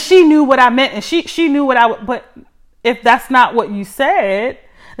 because she knew what I meant, and she knew what but if that's not what you said,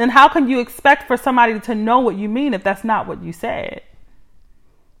 then how can you expect for somebody to know what you mean if that's not what you said?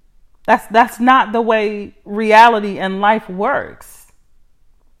 That's not the way reality and life works.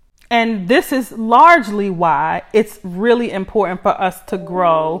 And this is largely why it's really important for us to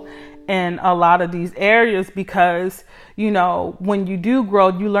grow in a lot of these areas, because, you know, when you do grow,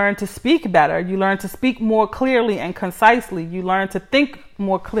 you learn to speak better. You learn to speak more clearly and concisely. You learn to think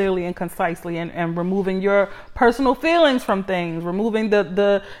more clearly and concisely, and removing your personal feelings from things, removing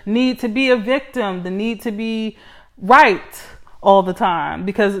the need to be a victim, the need to be right all the time.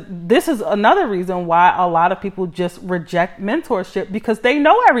 Because this is another reason why a lot of people just reject mentorship, because they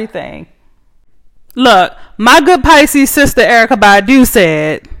know everything. Look, my good Pisces sister Erica Badu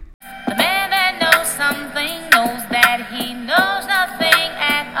said, "The man that knows something knows that he knows nothing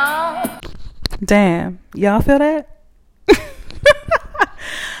at all." Damn, y'all feel that?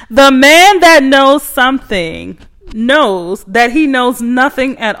 The man that knows something knows that he knows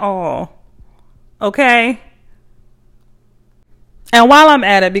nothing at all. Okay? And while I'm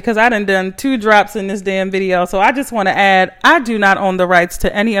at it, because I done 2 drops in this damn video, so I just want to add, I do not own the rights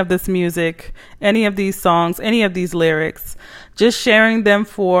to any of this music, any of these songs, any of these lyrics. Just sharing them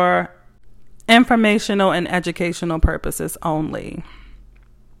for informational and educational purposes only.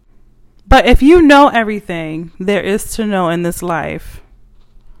 But if you know everything there is to know in this life,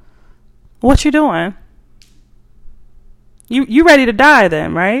 what you doing? You ready to die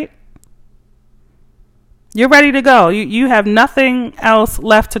then, right? You're ready to go. You have nothing else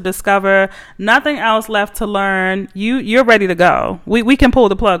left to discover, nothing else left to learn. You're ready to go. We can pull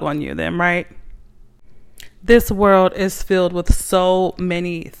the plug on you then, right? This world is filled with so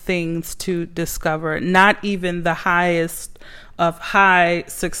many things to discover. Not even the highest of high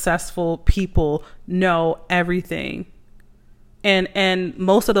successful people know everything. And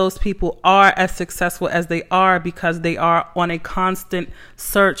most of those people are as successful as they are because they are on a constant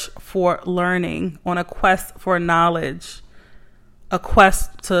search for learning, on a quest for knowledge, a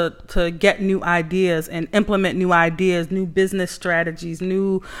quest to get new ideas and implement new ideas, new business strategies,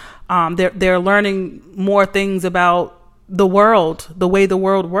 they're learning more things about the world, the way the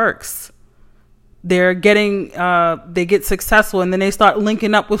world works. They get successful, and then they start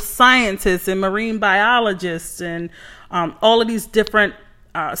linking up with scientists and marine biologists and all of these different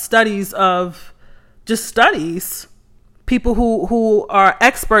studies, people who are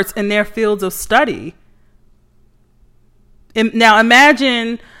experts in their fields of study. Now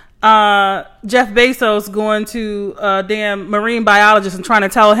imagine Jeff Bezos going to a damn marine biologist and trying to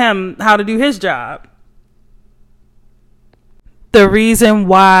tell him how to do his job. The reason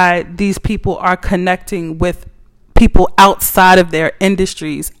why these people are connecting with people outside of their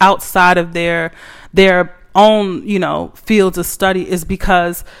industries, outside of their own, fields of study, is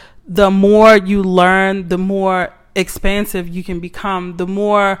because the more you learn, the more expansive you can become, the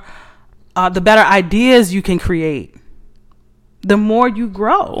better ideas you can create, the more you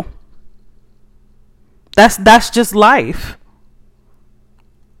grow. That's just life.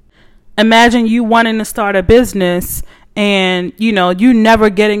 Imagine you wanting to start a business and, you know, you never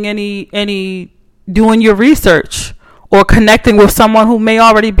getting any doing your research or connecting with someone who may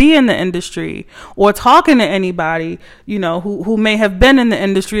already be in the industry, or talking to anybody, you know, who may have been in the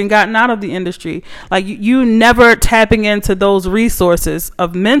industry and gotten out of the industry. Like, you never tapping into those resources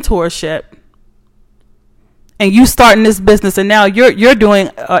of mentorship, and you starting this business, and now you're doing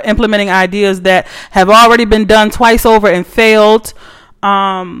implementing ideas that have already been done twice over and failed.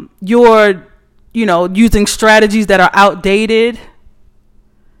 You're, you know, using strategies that are outdated.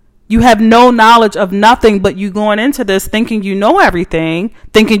 You have no knowledge of nothing, but you going into this thinking you know everything,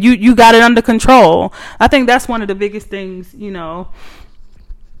 thinking you got it under control. I think that's one of the biggest things, you know.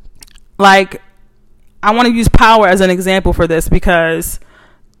 Like, I want to use power as an example for this, because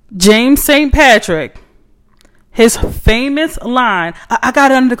James St. Patrick, his famous line, I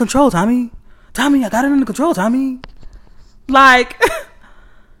got it under control, Tommy. Tommy, I got it under control, Tommy. Like,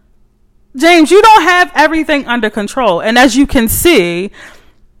 James, you don't have everything under control. And as you can see,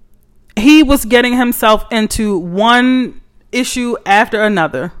 he was getting himself into one issue after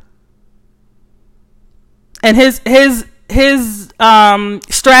another. And his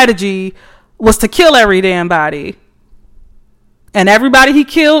strategy was to kill every damn body. And everybody he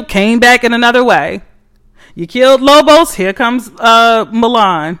killed came back in another way. You killed Lobos, here comes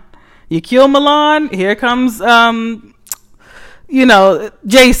Milan. You kill Milan, here comes you know,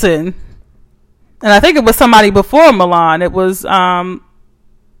 Jason. And I think it was somebody before Milan. It was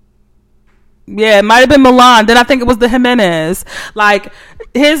yeah, it might have been Milan. Then I think it was the Jimenez. Like,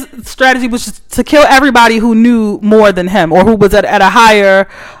 his strategy was just to kill everybody who knew more than him, or who was at a higher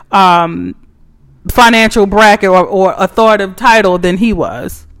financial bracket or authoritative title than he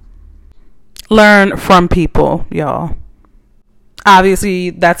was. Learn from people, y'all.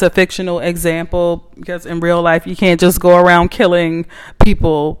 Obviously, that's a fictional example, because in real life, you can't just go around killing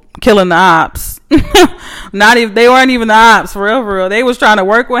people, killing the ops. Not even, they weren't even the ops, for real. They was trying to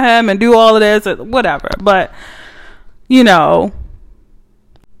work with him and do all of this, whatever. But, you know,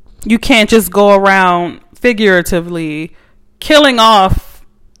 you can't just go around figuratively killing off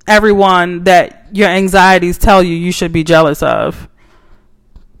everyone that your anxieties tell you should be jealous of.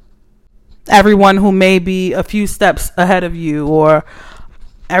 Everyone who may be a few steps ahead of you, or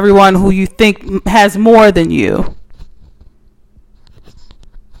everyone who you think has more than you.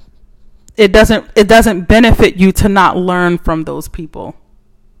 It doesn't benefit you to not learn from those people.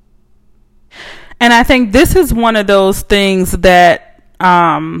 And I think this is one of those things that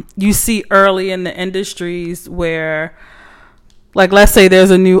you see early in the industries where, like, let's say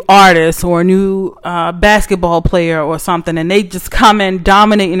there's a new artist or a new basketball player or something, and they just come in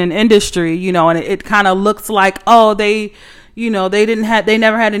dominating an industry, you know, and it kind of looks like, oh, they, you know, they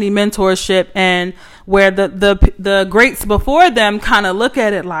never had any mentorship, and where the greats before them kind of look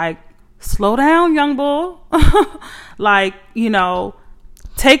at it like, slow down, young bull. Like, you know,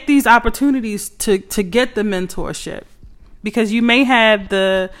 take these opportunities to get the mentorship, because you may have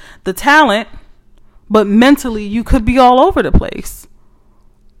the talent, but mentally you could be all over the place.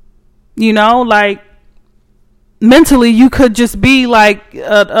 You know, like, mentally you could just be like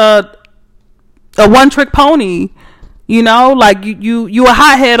a one-trick pony. You know, like you a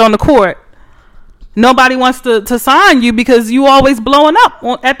hothead on the court. Nobody wants to sign you because you always blowing up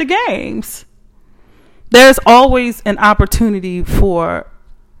at the games. There's always an opportunity for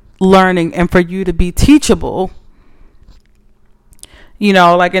learning and for you to be teachable. You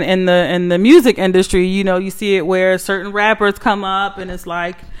know, like in the music industry, you know, you see it where certain rappers come up, and it's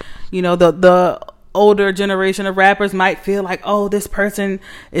like, you know, the older generation of rappers might feel like, oh, this person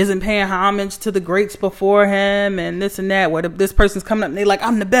isn't paying homage to the greats before him, and this and that. Where this person's coming up and they're like,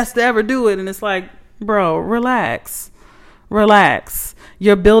 I'm the best to ever do it, and it's like, bro, relax.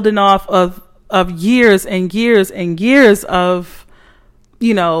 You're building off of years and years and years of,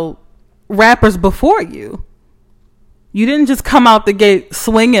 you know, rappers before you. You didn't just come out the gate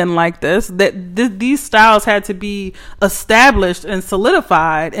swinging like this. These styles had to be established and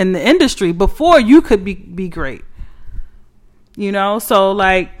solidified in the industry before you could be great. You know, so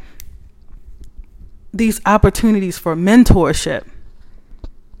like, these opportunities for mentorship.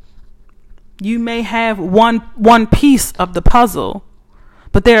 You may have one piece of the puzzle,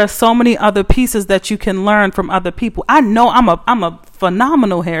 but there are so many other pieces that you can learn from other people. I know I'm a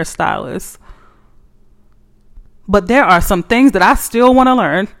phenomenal hairstylist, but there are some things that I still want to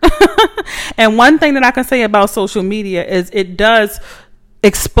learn. And one thing that I can say about social media is it does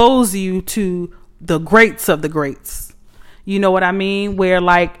expose you to the greats of the greats. You know what I mean? Where,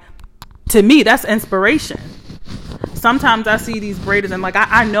 like, to me, that's inspiration. Sometimes I see these braiders and, like,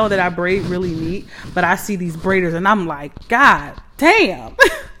 I know that I braid really neat, but I see these braiders and I'm like, God damn,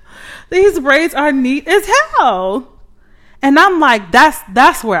 these braids are neat as hell. And I'm like,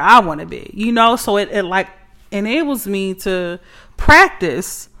 that's where I want to be, so it like enables me to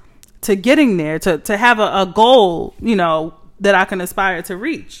practice to getting there, to have a goal, that I can aspire to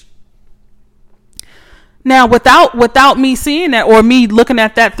reach. Now, without me seeing that, or me looking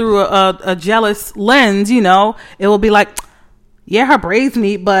at that through a jealous lens, it will be like, yeah, her braids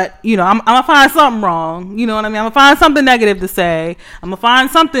neat, but I'm gonna find something wrong. You know what I mean? I'm gonna find something negative to say. I'm gonna find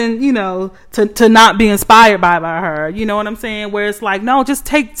something, to not be inspired by her. You know what I'm saying? Where it's like, no, just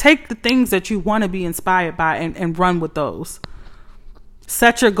take the things that you want to be inspired by and run with those.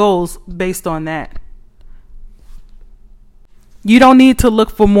 Set your goals based on that. You don't need to look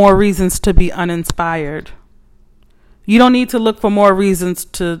for more reasons to be uninspired. You don't need to look for more reasons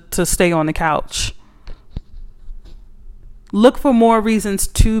to stay on the couch. Look for more reasons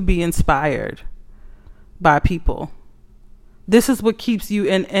to be inspired by people. This is what keeps you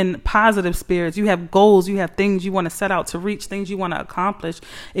in positive spirits. You have goals. You have things you want to set out to reach, things you want to accomplish.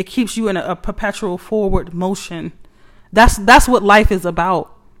 It keeps you in a perpetual forward motion. That's what life is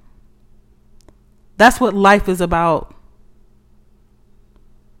about. That's what life is about.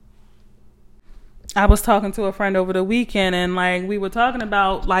 I was talking to a friend over the weekend, and like we were talking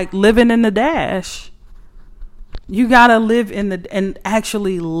about like living in the dash. You gotta live and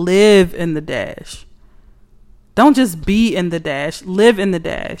actually live in the dash. Don't just be in the dash. Live in the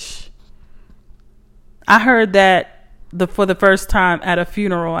dash. I heard that for the first time at a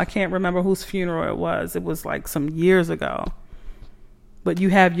funeral. I can't remember whose funeral it was. It was like some years ago. But you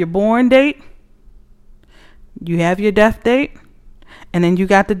have your born date, you have your death date, and then you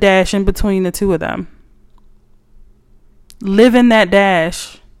got the dash in between the two of them. Live in that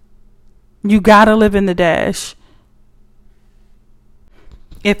dash. You gotta live in the dash.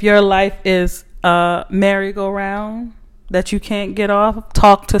 If your life is a merry-go-round that you can't get off,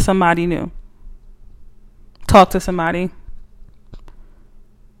 talk to somebody new. Talk to somebody.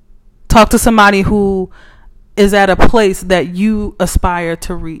 Talk to somebody who is at a place that you aspire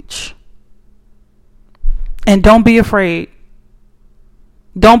to reach. And don't be afraid.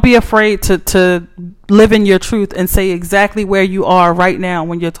 Don't be afraid to live in your truth and say exactly where you are right now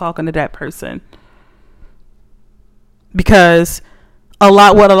when you're talking to that person. Because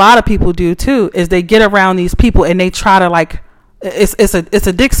what a lot of people do too is they get around these people and they try to like, it's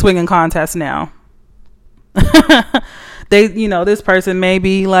a dick swinging contest now. This person may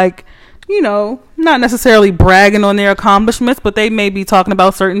be like, not necessarily bragging on their accomplishments, but they may be talking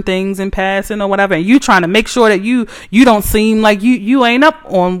about certain things in passing or whatever. And you trying to make sure that you don't seem like you ain't up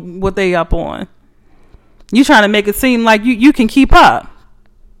on what they up on. You trying to make it seem like you can keep up.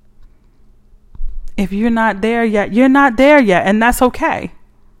 If you're not there yet, you're not there yet. And that's okay.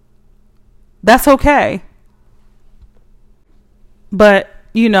 That's okay. But,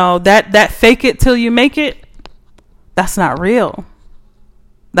 that fake it till you make it, that's not real.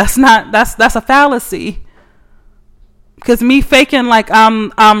 That's a fallacy. Because me faking like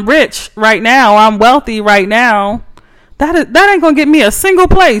I'm rich right now, I'm wealthy right now, that ain't gonna get me a single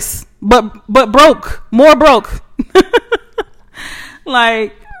place. But broke, more broke.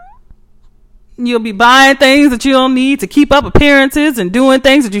 Like, you'll be buying things that you don't need to keep up appearances and doing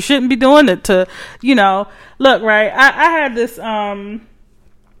things that you shouldn't be doing to look, right. I had this, I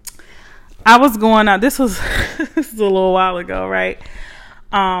was going out, this was a little while ago, right.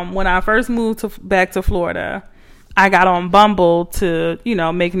 When I first moved back to Florida, I got on Bumble to,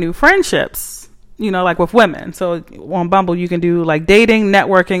 make new friendships, like with women. So on Bumble, you can do like dating,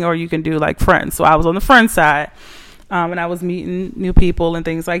 networking, or you can do like friends. So I was on the friend side, and I was meeting new people and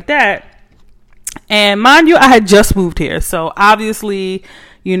things like that. And mind you, I had just moved here. So obviously,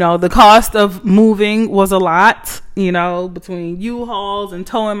 the cost of moving was a lot, between U-Hauls and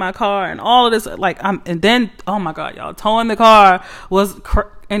towing my car and all of this. And then, oh my God, y'all, towing the car was,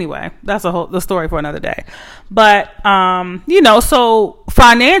 anyway, that's the story for another day. But, so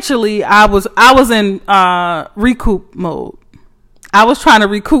financially I was in, recoup mode. I was trying to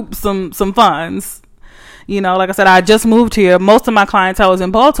recoup some funds. Like I said, I just moved here. Most of my clientele is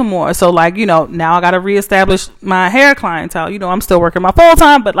in Baltimore. So now I got to reestablish my hair clientele. I'm still working my full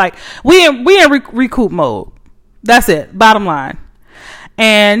time, but like we in recoup mode. That's it. Bottom line.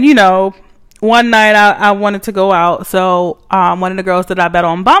 And, one night I wanted to go out. So, one of the girls that I met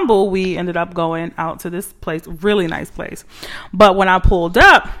on Bumble, we ended up going out to this place, really nice place. But when I pulled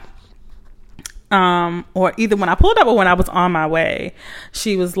up, or either when I pulled up or when I was on my way,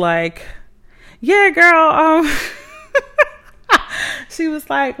 she was like, yeah, girl, she was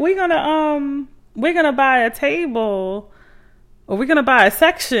like, we're gonna buy a table, or we're gonna buy a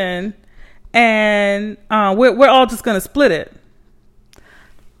section, and we're all just gonna split it.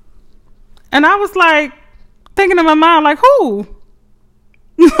 And I was like, thinking in my mind, like, who?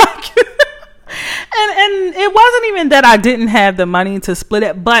 Like, and it wasn't even that I didn't have the money to split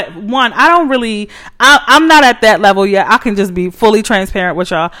it, but one, I'm not at that level yet. I can just be fully transparent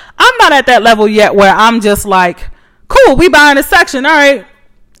with y'all. I'm not at that level yet where I'm just like, cool, we buying a section, all right.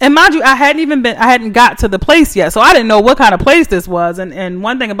 And mind you, I hadn't got to the place yet, so I didn't know what kind of place this was. And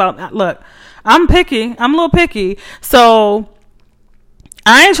one thing about, look, I'm picky. I'm a little picky, so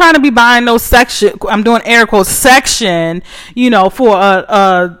I ain't trying to be buying no section. I'm doing air quotes section, for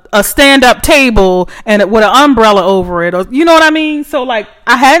a stand up table and with an umbrella over it, or you know what I mean. So like,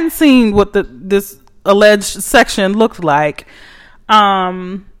 I hadn't seen what this alleged section looked like,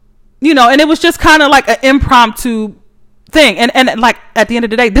 and it was just kind of like an impromptu thing. And like at the end of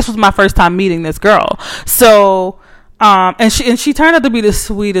the day, this was my first time meeting this girl. So, and she turned out to be the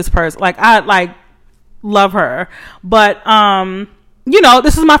sweetest person. Like I love her, but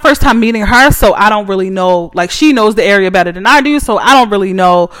this is my first time meeting her, so I don't really know, like, she knows the area better than I do, so I don't really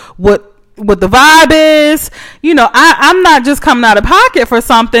know what the vibe is. I'm not just coming out of pocket for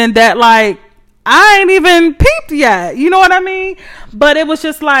something that, like, I ain't even peeped yet. You know what I mean? But it was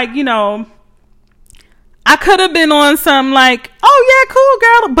just like, I could have been on some like, oh yeah, cool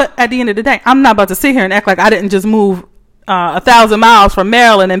girl. But at the end of the day, I'm not about to sit here and act like I didn't just move 1,000 miles from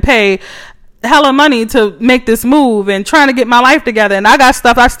Maryland and pay hella money to make this move and trying to get my life together, and I got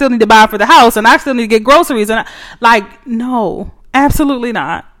stuff I still need to buy for the house, and I still need to get groceries, and no, absolutely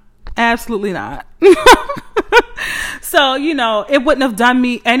not. So it wouldn't have done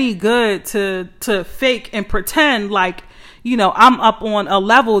me any good to fake and pretend like I'm up on a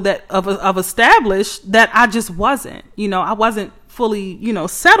level that of established that I just wasn't. I wasn't fully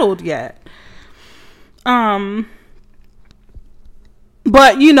settled yet. But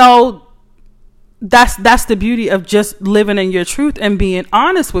that's the beauty of just living in your truth and being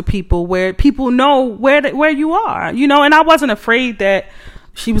honest with people, where people know where you are, and I wasn't afraid that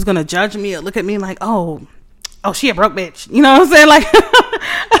she was going to judge me or look at me like, oh, she a broke bitch. You know what I'm saying? Like,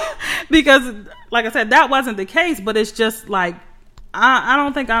 because like I said, that wasn't the case, but it's just like, I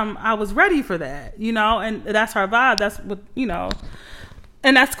don't think I was ready for that, and that's her vibe. That's what,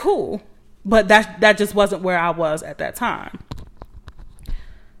 and that's cool. But that just wasn't where I was at that time.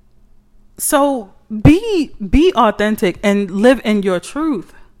 So be authentic and live in your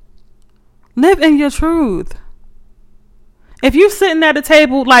truth. Live in your truth. If you're sitting at a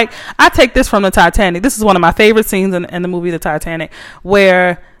table, like, I take this from the Titanic. This is one of my favorite scenes in the movie The Titanic,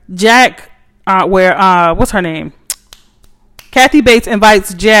 where what's her name? Kathy Bates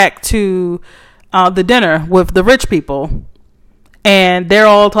invites Jack to the dinner with the rich people, and they're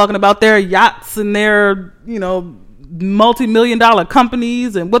all talking about their yachts and their, multi-million-dollar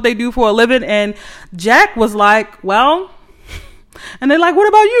companies and what they do for a living. And Jack was like, well, and they're like, what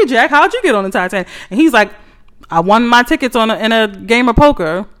about you, Jack? How'd you get on the Titanic? And he's like, I won my tickets in a game of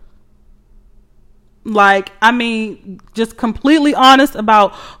poker. Like, I mean, just completely honest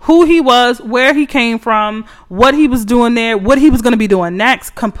about who he was, where he came from, what he was doing there, what he was going to be doing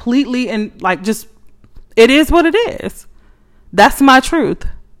next, completely. And like, just, it is what it is. That's my truth.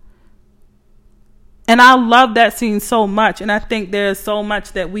 And I love that scene so much. And I think there's so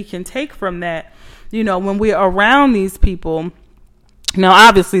much that we can take from that, when we're around these people. Now,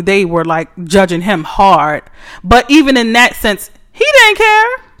 obviously, they were like judging him hard. But even in that sense, he didn't care.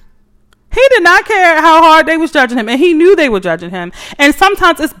 He did not care how hard they was judging him. And he knew they were judging him. And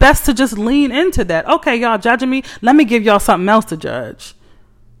sometimes it's best to just lean into that. Okay, y'all judging me. Let me give y'all something else to judge.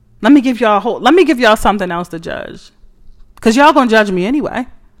 Let me give y'all something else to judge. Because y'all going to judge me anyway.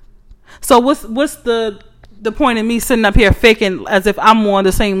 So what's the point in me sitting up here faking as if I'm on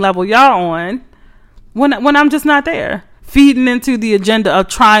the same level y'all on when I'm just not there, feeding into the agenda of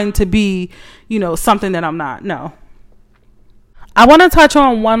trying to be, something that I'm not. No. I want to touch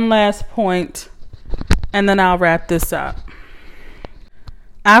on one last point and then I'll wrap this up.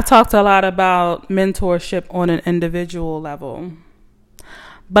 I've talked a lot about mentorship on an individual level,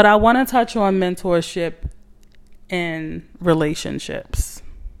 but I want to touch on mentorship in relationships,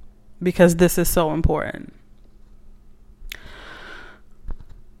 because this is so important.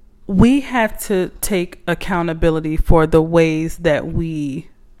 We have to take accountability for the ways that we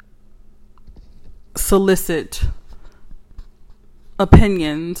solicit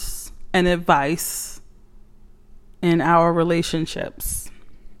opinions and advice in our relationships.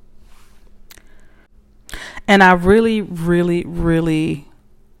 And I really, really, really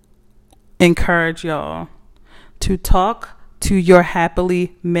encourage y'all to talk to your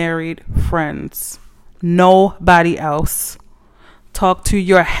happily married friends. Nobody else. Talk to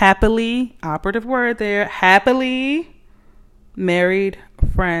your happily, operative word there, happily married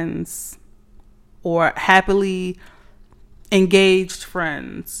friends. or happily engaged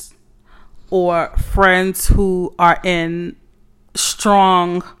friends, or friends who are in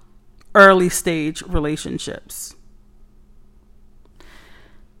strong early stage relationships.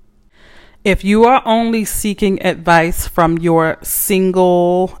 If you are only seeking advice from your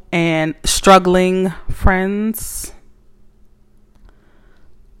single and struggling friends,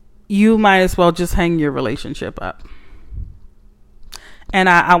 you might as well just hang your relationship up. And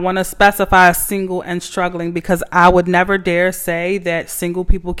I want to specify single and struggling, because I would never dare say that single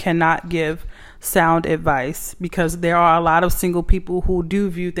people cannot give sound advice, because there are a lot of single people who do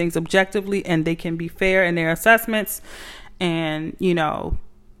view things objectively, and they can be fair in their assessments, and, you know,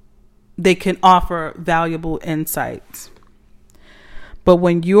 they can offer valuable insights. But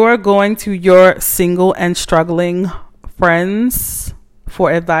when you're going to your single and struggling friends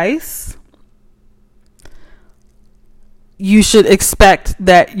for advice, you should expect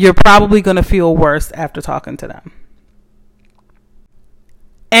that you're probably going to feel worse after talking to them.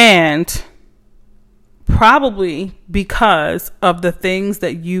 And probably because of the things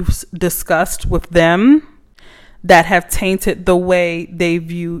that you've discussed with them that have tainted the way they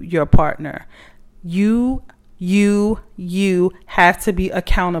view your partner. You have to be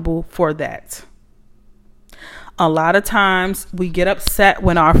accountable for that. A lot of times we get upset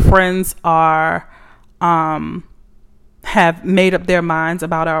when our friends are have made up their minds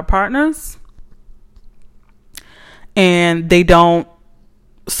about our partners, and they don't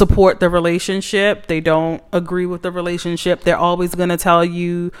support the relationship. They don't agree with the relationship. They're always going to tell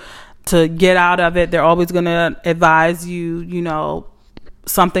you to get out of it. They're always going to advise you, you know,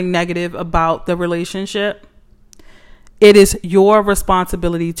 something negative about the relationship. It is your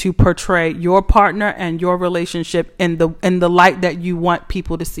responsibility to portray your partner and your relationship in the light that you want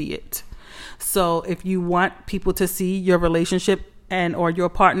people to see it. So if you want people to see your relationship and or your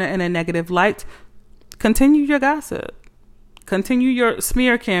partner in a negative light, continue your gossip. Continue your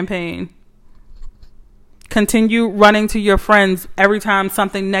smear campaign. Continue running to your friends every time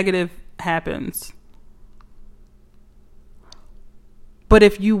something negative happens. But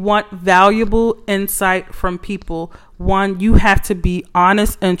if you want valuable insight from people, one, you have to be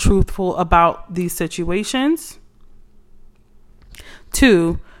honest and truthful about these situations.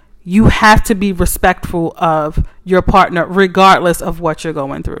 Two, you have to be respectful of your partner regardless of what you're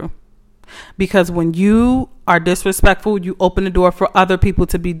going through. Because when you are disrespectful, you open the door for other people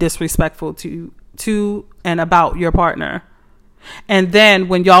to be disrespectful to and about your partner. And then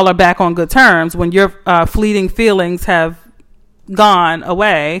when y'all are back on good terms, when your fleeting feelings have gone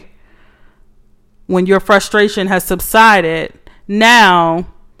away, when your frustration has subsided, now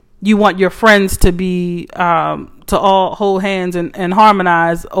you want your friends to be to all hold hands and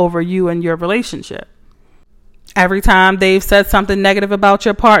harmonize over you and your relationship. Every time they've said something negative about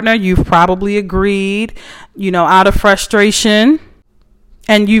your partner, you've probably agreed, you know, out of frustration,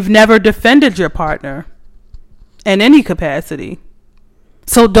 and you've never defended your partner in any capacity.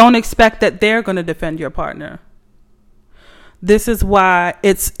 So don't expect that they're going to defend your partner. This is why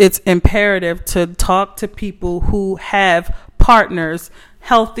it's imperative to talk to people who have partners,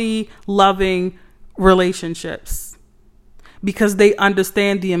 healthy, loving relationships, because they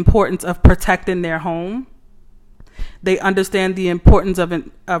understand the importance of protecting their home. They understand the importance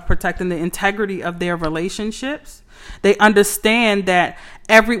of protecting the integrity of their relationships. They understand that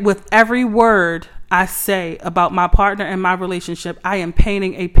with every word I say about my partner and my relationship, I am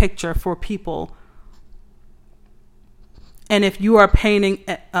painting a picture for people. And if you are painting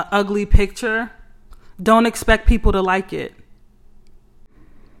an ugly picture, don't expect people to like it.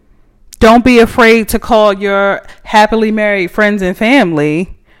 Don't be afraid to call your happily married friends and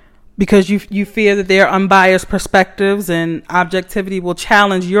family, because you fear that their unbiased perspectives and objectivity will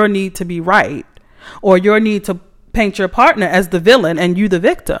challenge your need to be right, or your need to paint your partner as the villain and you the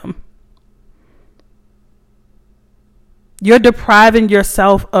victim. You're depriving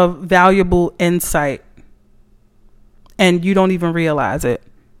yourself of valuable insight, and you don't even realize it.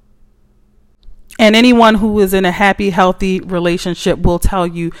 And anyone who is in a happy, healthy relationship will tell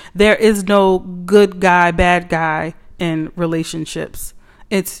you there is no good guy, bad guy in relationships.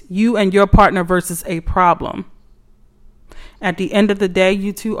 It's you and your partner versus a problem. At the end of the day,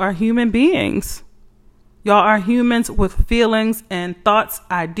 you two are human beings. Y'all are humans with feelings and thoughts,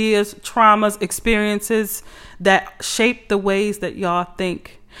 ideas, traumas, experiences that shape the ways that y'all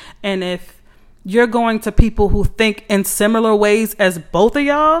think. And if you're going to people who think in similar ways as both of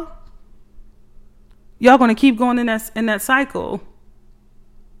y'all going to keep going in that cycle.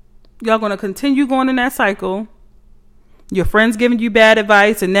 Y'all going to continue going in that cycle. Your friend's giving you bad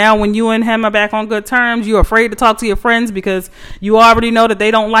advice, and now when you and him are back on good terms, you're afraid to talk to your friends because you already know that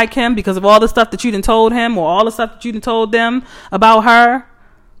they don't like him because of all the stuff that you done told him or all the stuff that you done told them about her.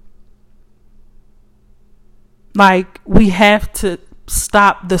 Like, we have to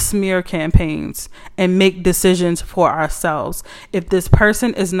stop the smear campaigns and make decisions for ourselves. If this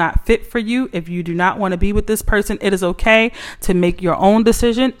person is not fit for you, if you do not want to be with this person, it is okay to make your own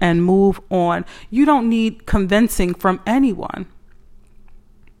decision and move on. You don't need convincing from anyone.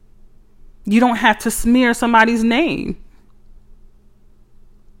 You don't have to smear somebody's name.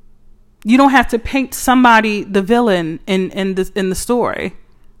 You don't have to paint somebody the villain in the story.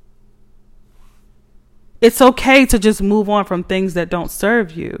 It's okay to just move on from things that don't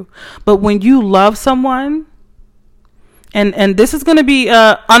serve you. But when you love someone, and this is going to be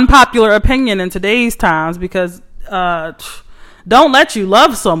an unpopular opinion in today's times, because don't let you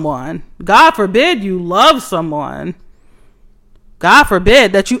love someone. God forbid you love someone. God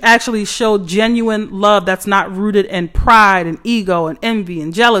forbid that you actually show genuine love that's not rooted in pride and ego and envy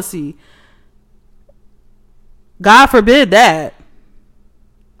and jealousy. God forbid that.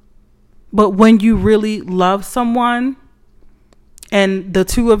 But when you really love someone and the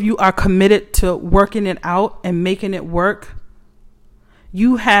two of you are committed to working it out and making it work,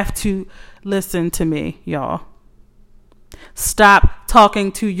 you have to listen to me, y'all. Stop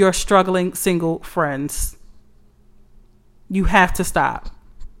talking to your struggling single friends. You have to stop.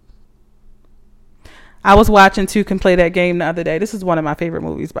 I was watching Two Can Play That Game the other day. This is one of my favorite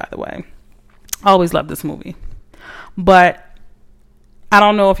movies, by the way. I always love this movie. But I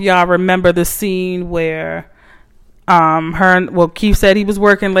don't know if y'all remember the scene where Keith said he was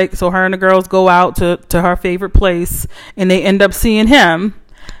working late, so her and the girls go out to her favorite place, and they end up seeing him,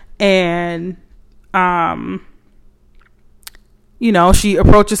 and she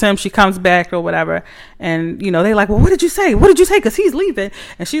approaches him, she comes back or whatever, and they like, well, what did you say, because he's leaving,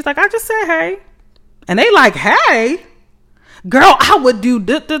 and she's like, I just said hey, and they like, hey girl, I would do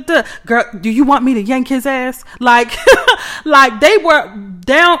girl, do you want me to yank his ass? Like like they were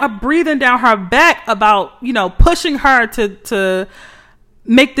breathing down her back about pushing her to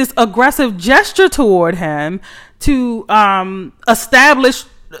make this aggressive gesture toward him to establish,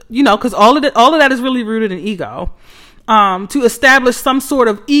 because all of that is really rooted in ego, to establish some sort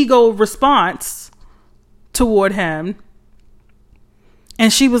of ego response toward him.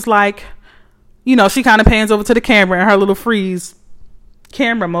 And she was like, she kind of pans over to the camera in her little freeze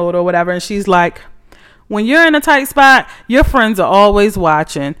camera mode or whatever. And she's like, when you're in a tight spot, your friends are always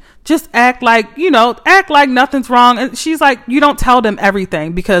watching. Just act like nothing's wrong. And she's like, you don't tell them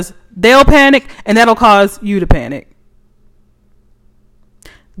everything because they'll panic and that'll cause you to panic.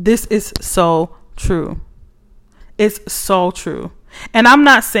 This is so true. It's so true. And I'm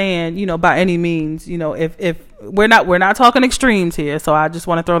not saying, by any means, if we're not talking extremes here. So I just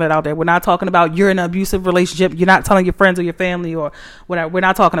want to throw that out there. We're not talking about you're in an abusive relationship. You're not telling your friends or your family or whatever. We're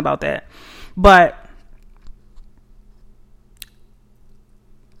not talking about that. But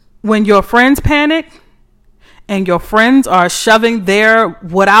when your friends panic and your friends are shoving their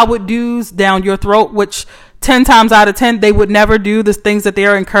what I would do's down your throat, which 10 times out of 10, they would never do the things that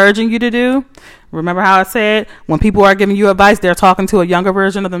they're encouraging you to do. Remember how I said when people are giving you advice, they're talking to a younger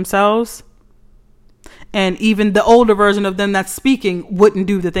version of themselves. And even the older version of them that's speaking wouldn't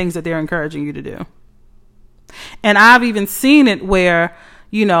do the things that they're encouraging you to do. And I've even seen it where,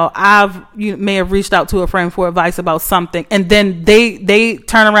 you may have reached out to a friend for advice about something, and then they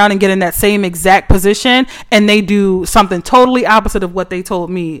turn around and get in that same exact position and they do something totally opposite of what they told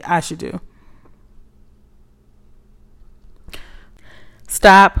me I should do.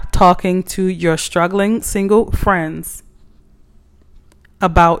 Stop talking to your struggling single friends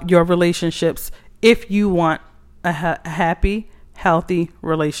about your relationships if you want a happy, healthy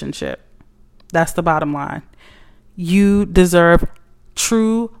relationship. That's the bottom line. You deserve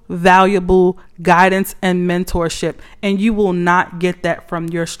true, valuable guidance and mentorship, and you will not get that from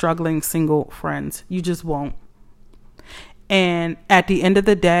your struggling single friends. You just won't. And at the end of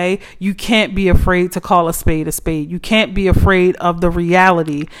the day, you can't be afraid to call a spade a spade. You can't be afraid of the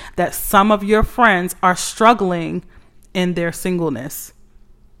reality that some of your friends are struggling in their singleness.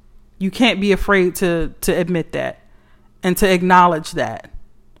 You can't be afraid to admit that and to acknowledge that.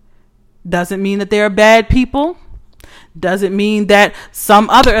 Doesn't mean that they're bad people. Doesn't mean that some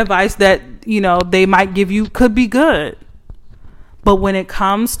other advice that, they might give you could be good. But when it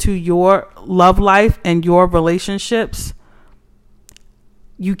comes to your love life and your relationships,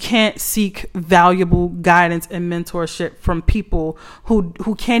 you can't seek valuable guidance and mentorship from people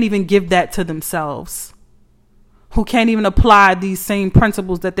who can't even give that to themselves, who can't even apply these same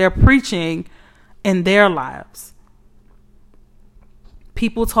principles that they're preaching in their lives.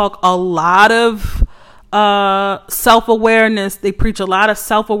 People talk a lot of self-awareness. They preach a lot of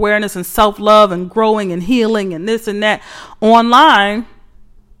self-awareness and self-love and growing and healing and this and that online.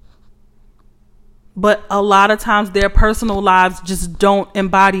 But a lot of times their personal lives just don't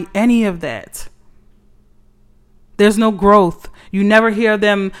embody any of that. There's no growth. You never hear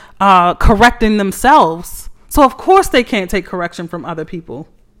them correcting themselves. So of course they can't take correction from other people.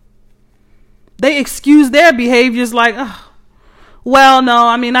 They excuse their behaviors like, oh, well, no,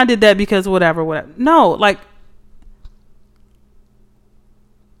 I mean, I did that because whatever. No, like,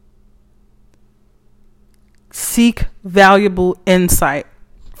 seek valuable insight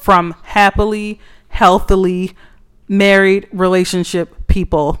from happily, healthily married relationship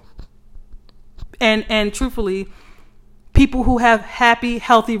people. And truthfully, people who have happy,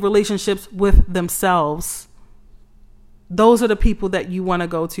 healthy relationships with themselves. Those are the people that you want to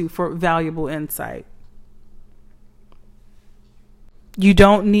go to for valuable insight. You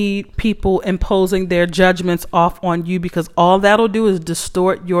don't need people imposing their judgments off on you, because all that'll do is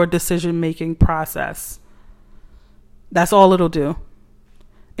distort your decision-making process. That's all it'll do.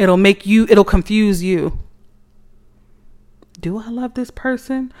 It'll confuse you. Do I love this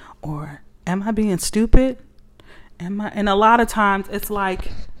person, or am I being stupid? And a lot of times it's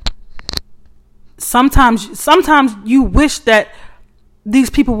like, sometimes you wish that these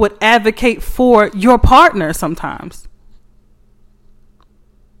people would advocate for your partner sometimes.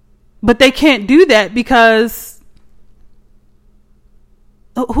 But they can't do that because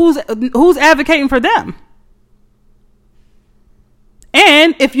who's advocating for them?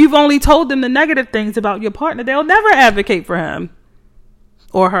 And if you've only told them the negative things about your partner, they'll never advocate for him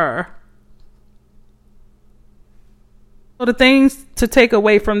or her. So the things to take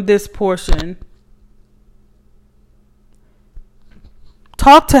away from this portion: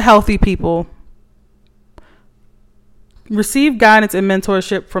 talk to healthy people. Receive guidance and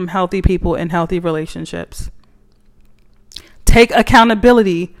mentorship from healthy people in healthy relationships. Take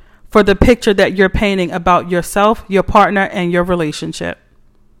accountability for the picture that you're painting about yourself, your partner, and your relationship.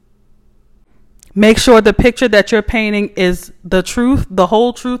 Make sure the picture that you're painting is the truth, the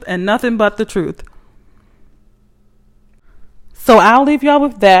whole truth, and nothing but the truth. So I'll leave y'all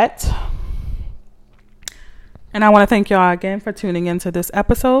with that. And I want to thank y'all again for tuning into this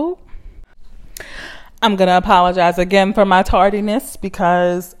episode. I'm going to apologize again for my tardiness,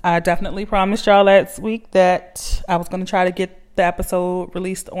 because I definitely promised y'all last week that I was going to try to get the episode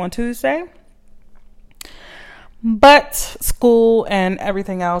released on Tuesday. But school and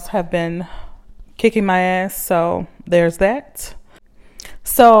everything else have been kicking my ass, so there's that.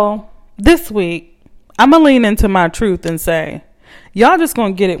 So this week, I'm going to lean into my truth and say, y'all just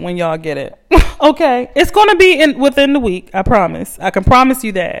going to get it when y'all get it. Okay? It's going to be within the week, I promise. I can promise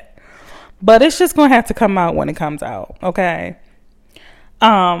you that. But it's just going to have to come out when it comes out, okay?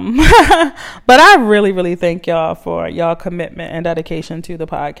 But I really, really thank y'all for y'all commitment and dedication to the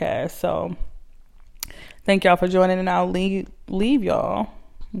podcast. So thank y'all for joining, and I'll leave y'all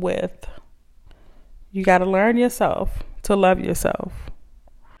with, you got to learn yourself to love yourself.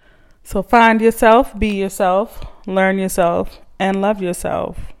 So find yourself, be yourself, learn yourself, and love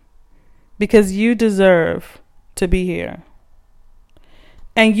yourself, because you deserve to be here.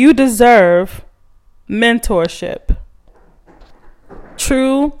 And you deserve mentorship.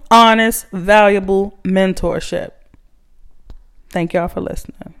 True, honest, valuable mentorship. Thank y'all for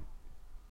listening.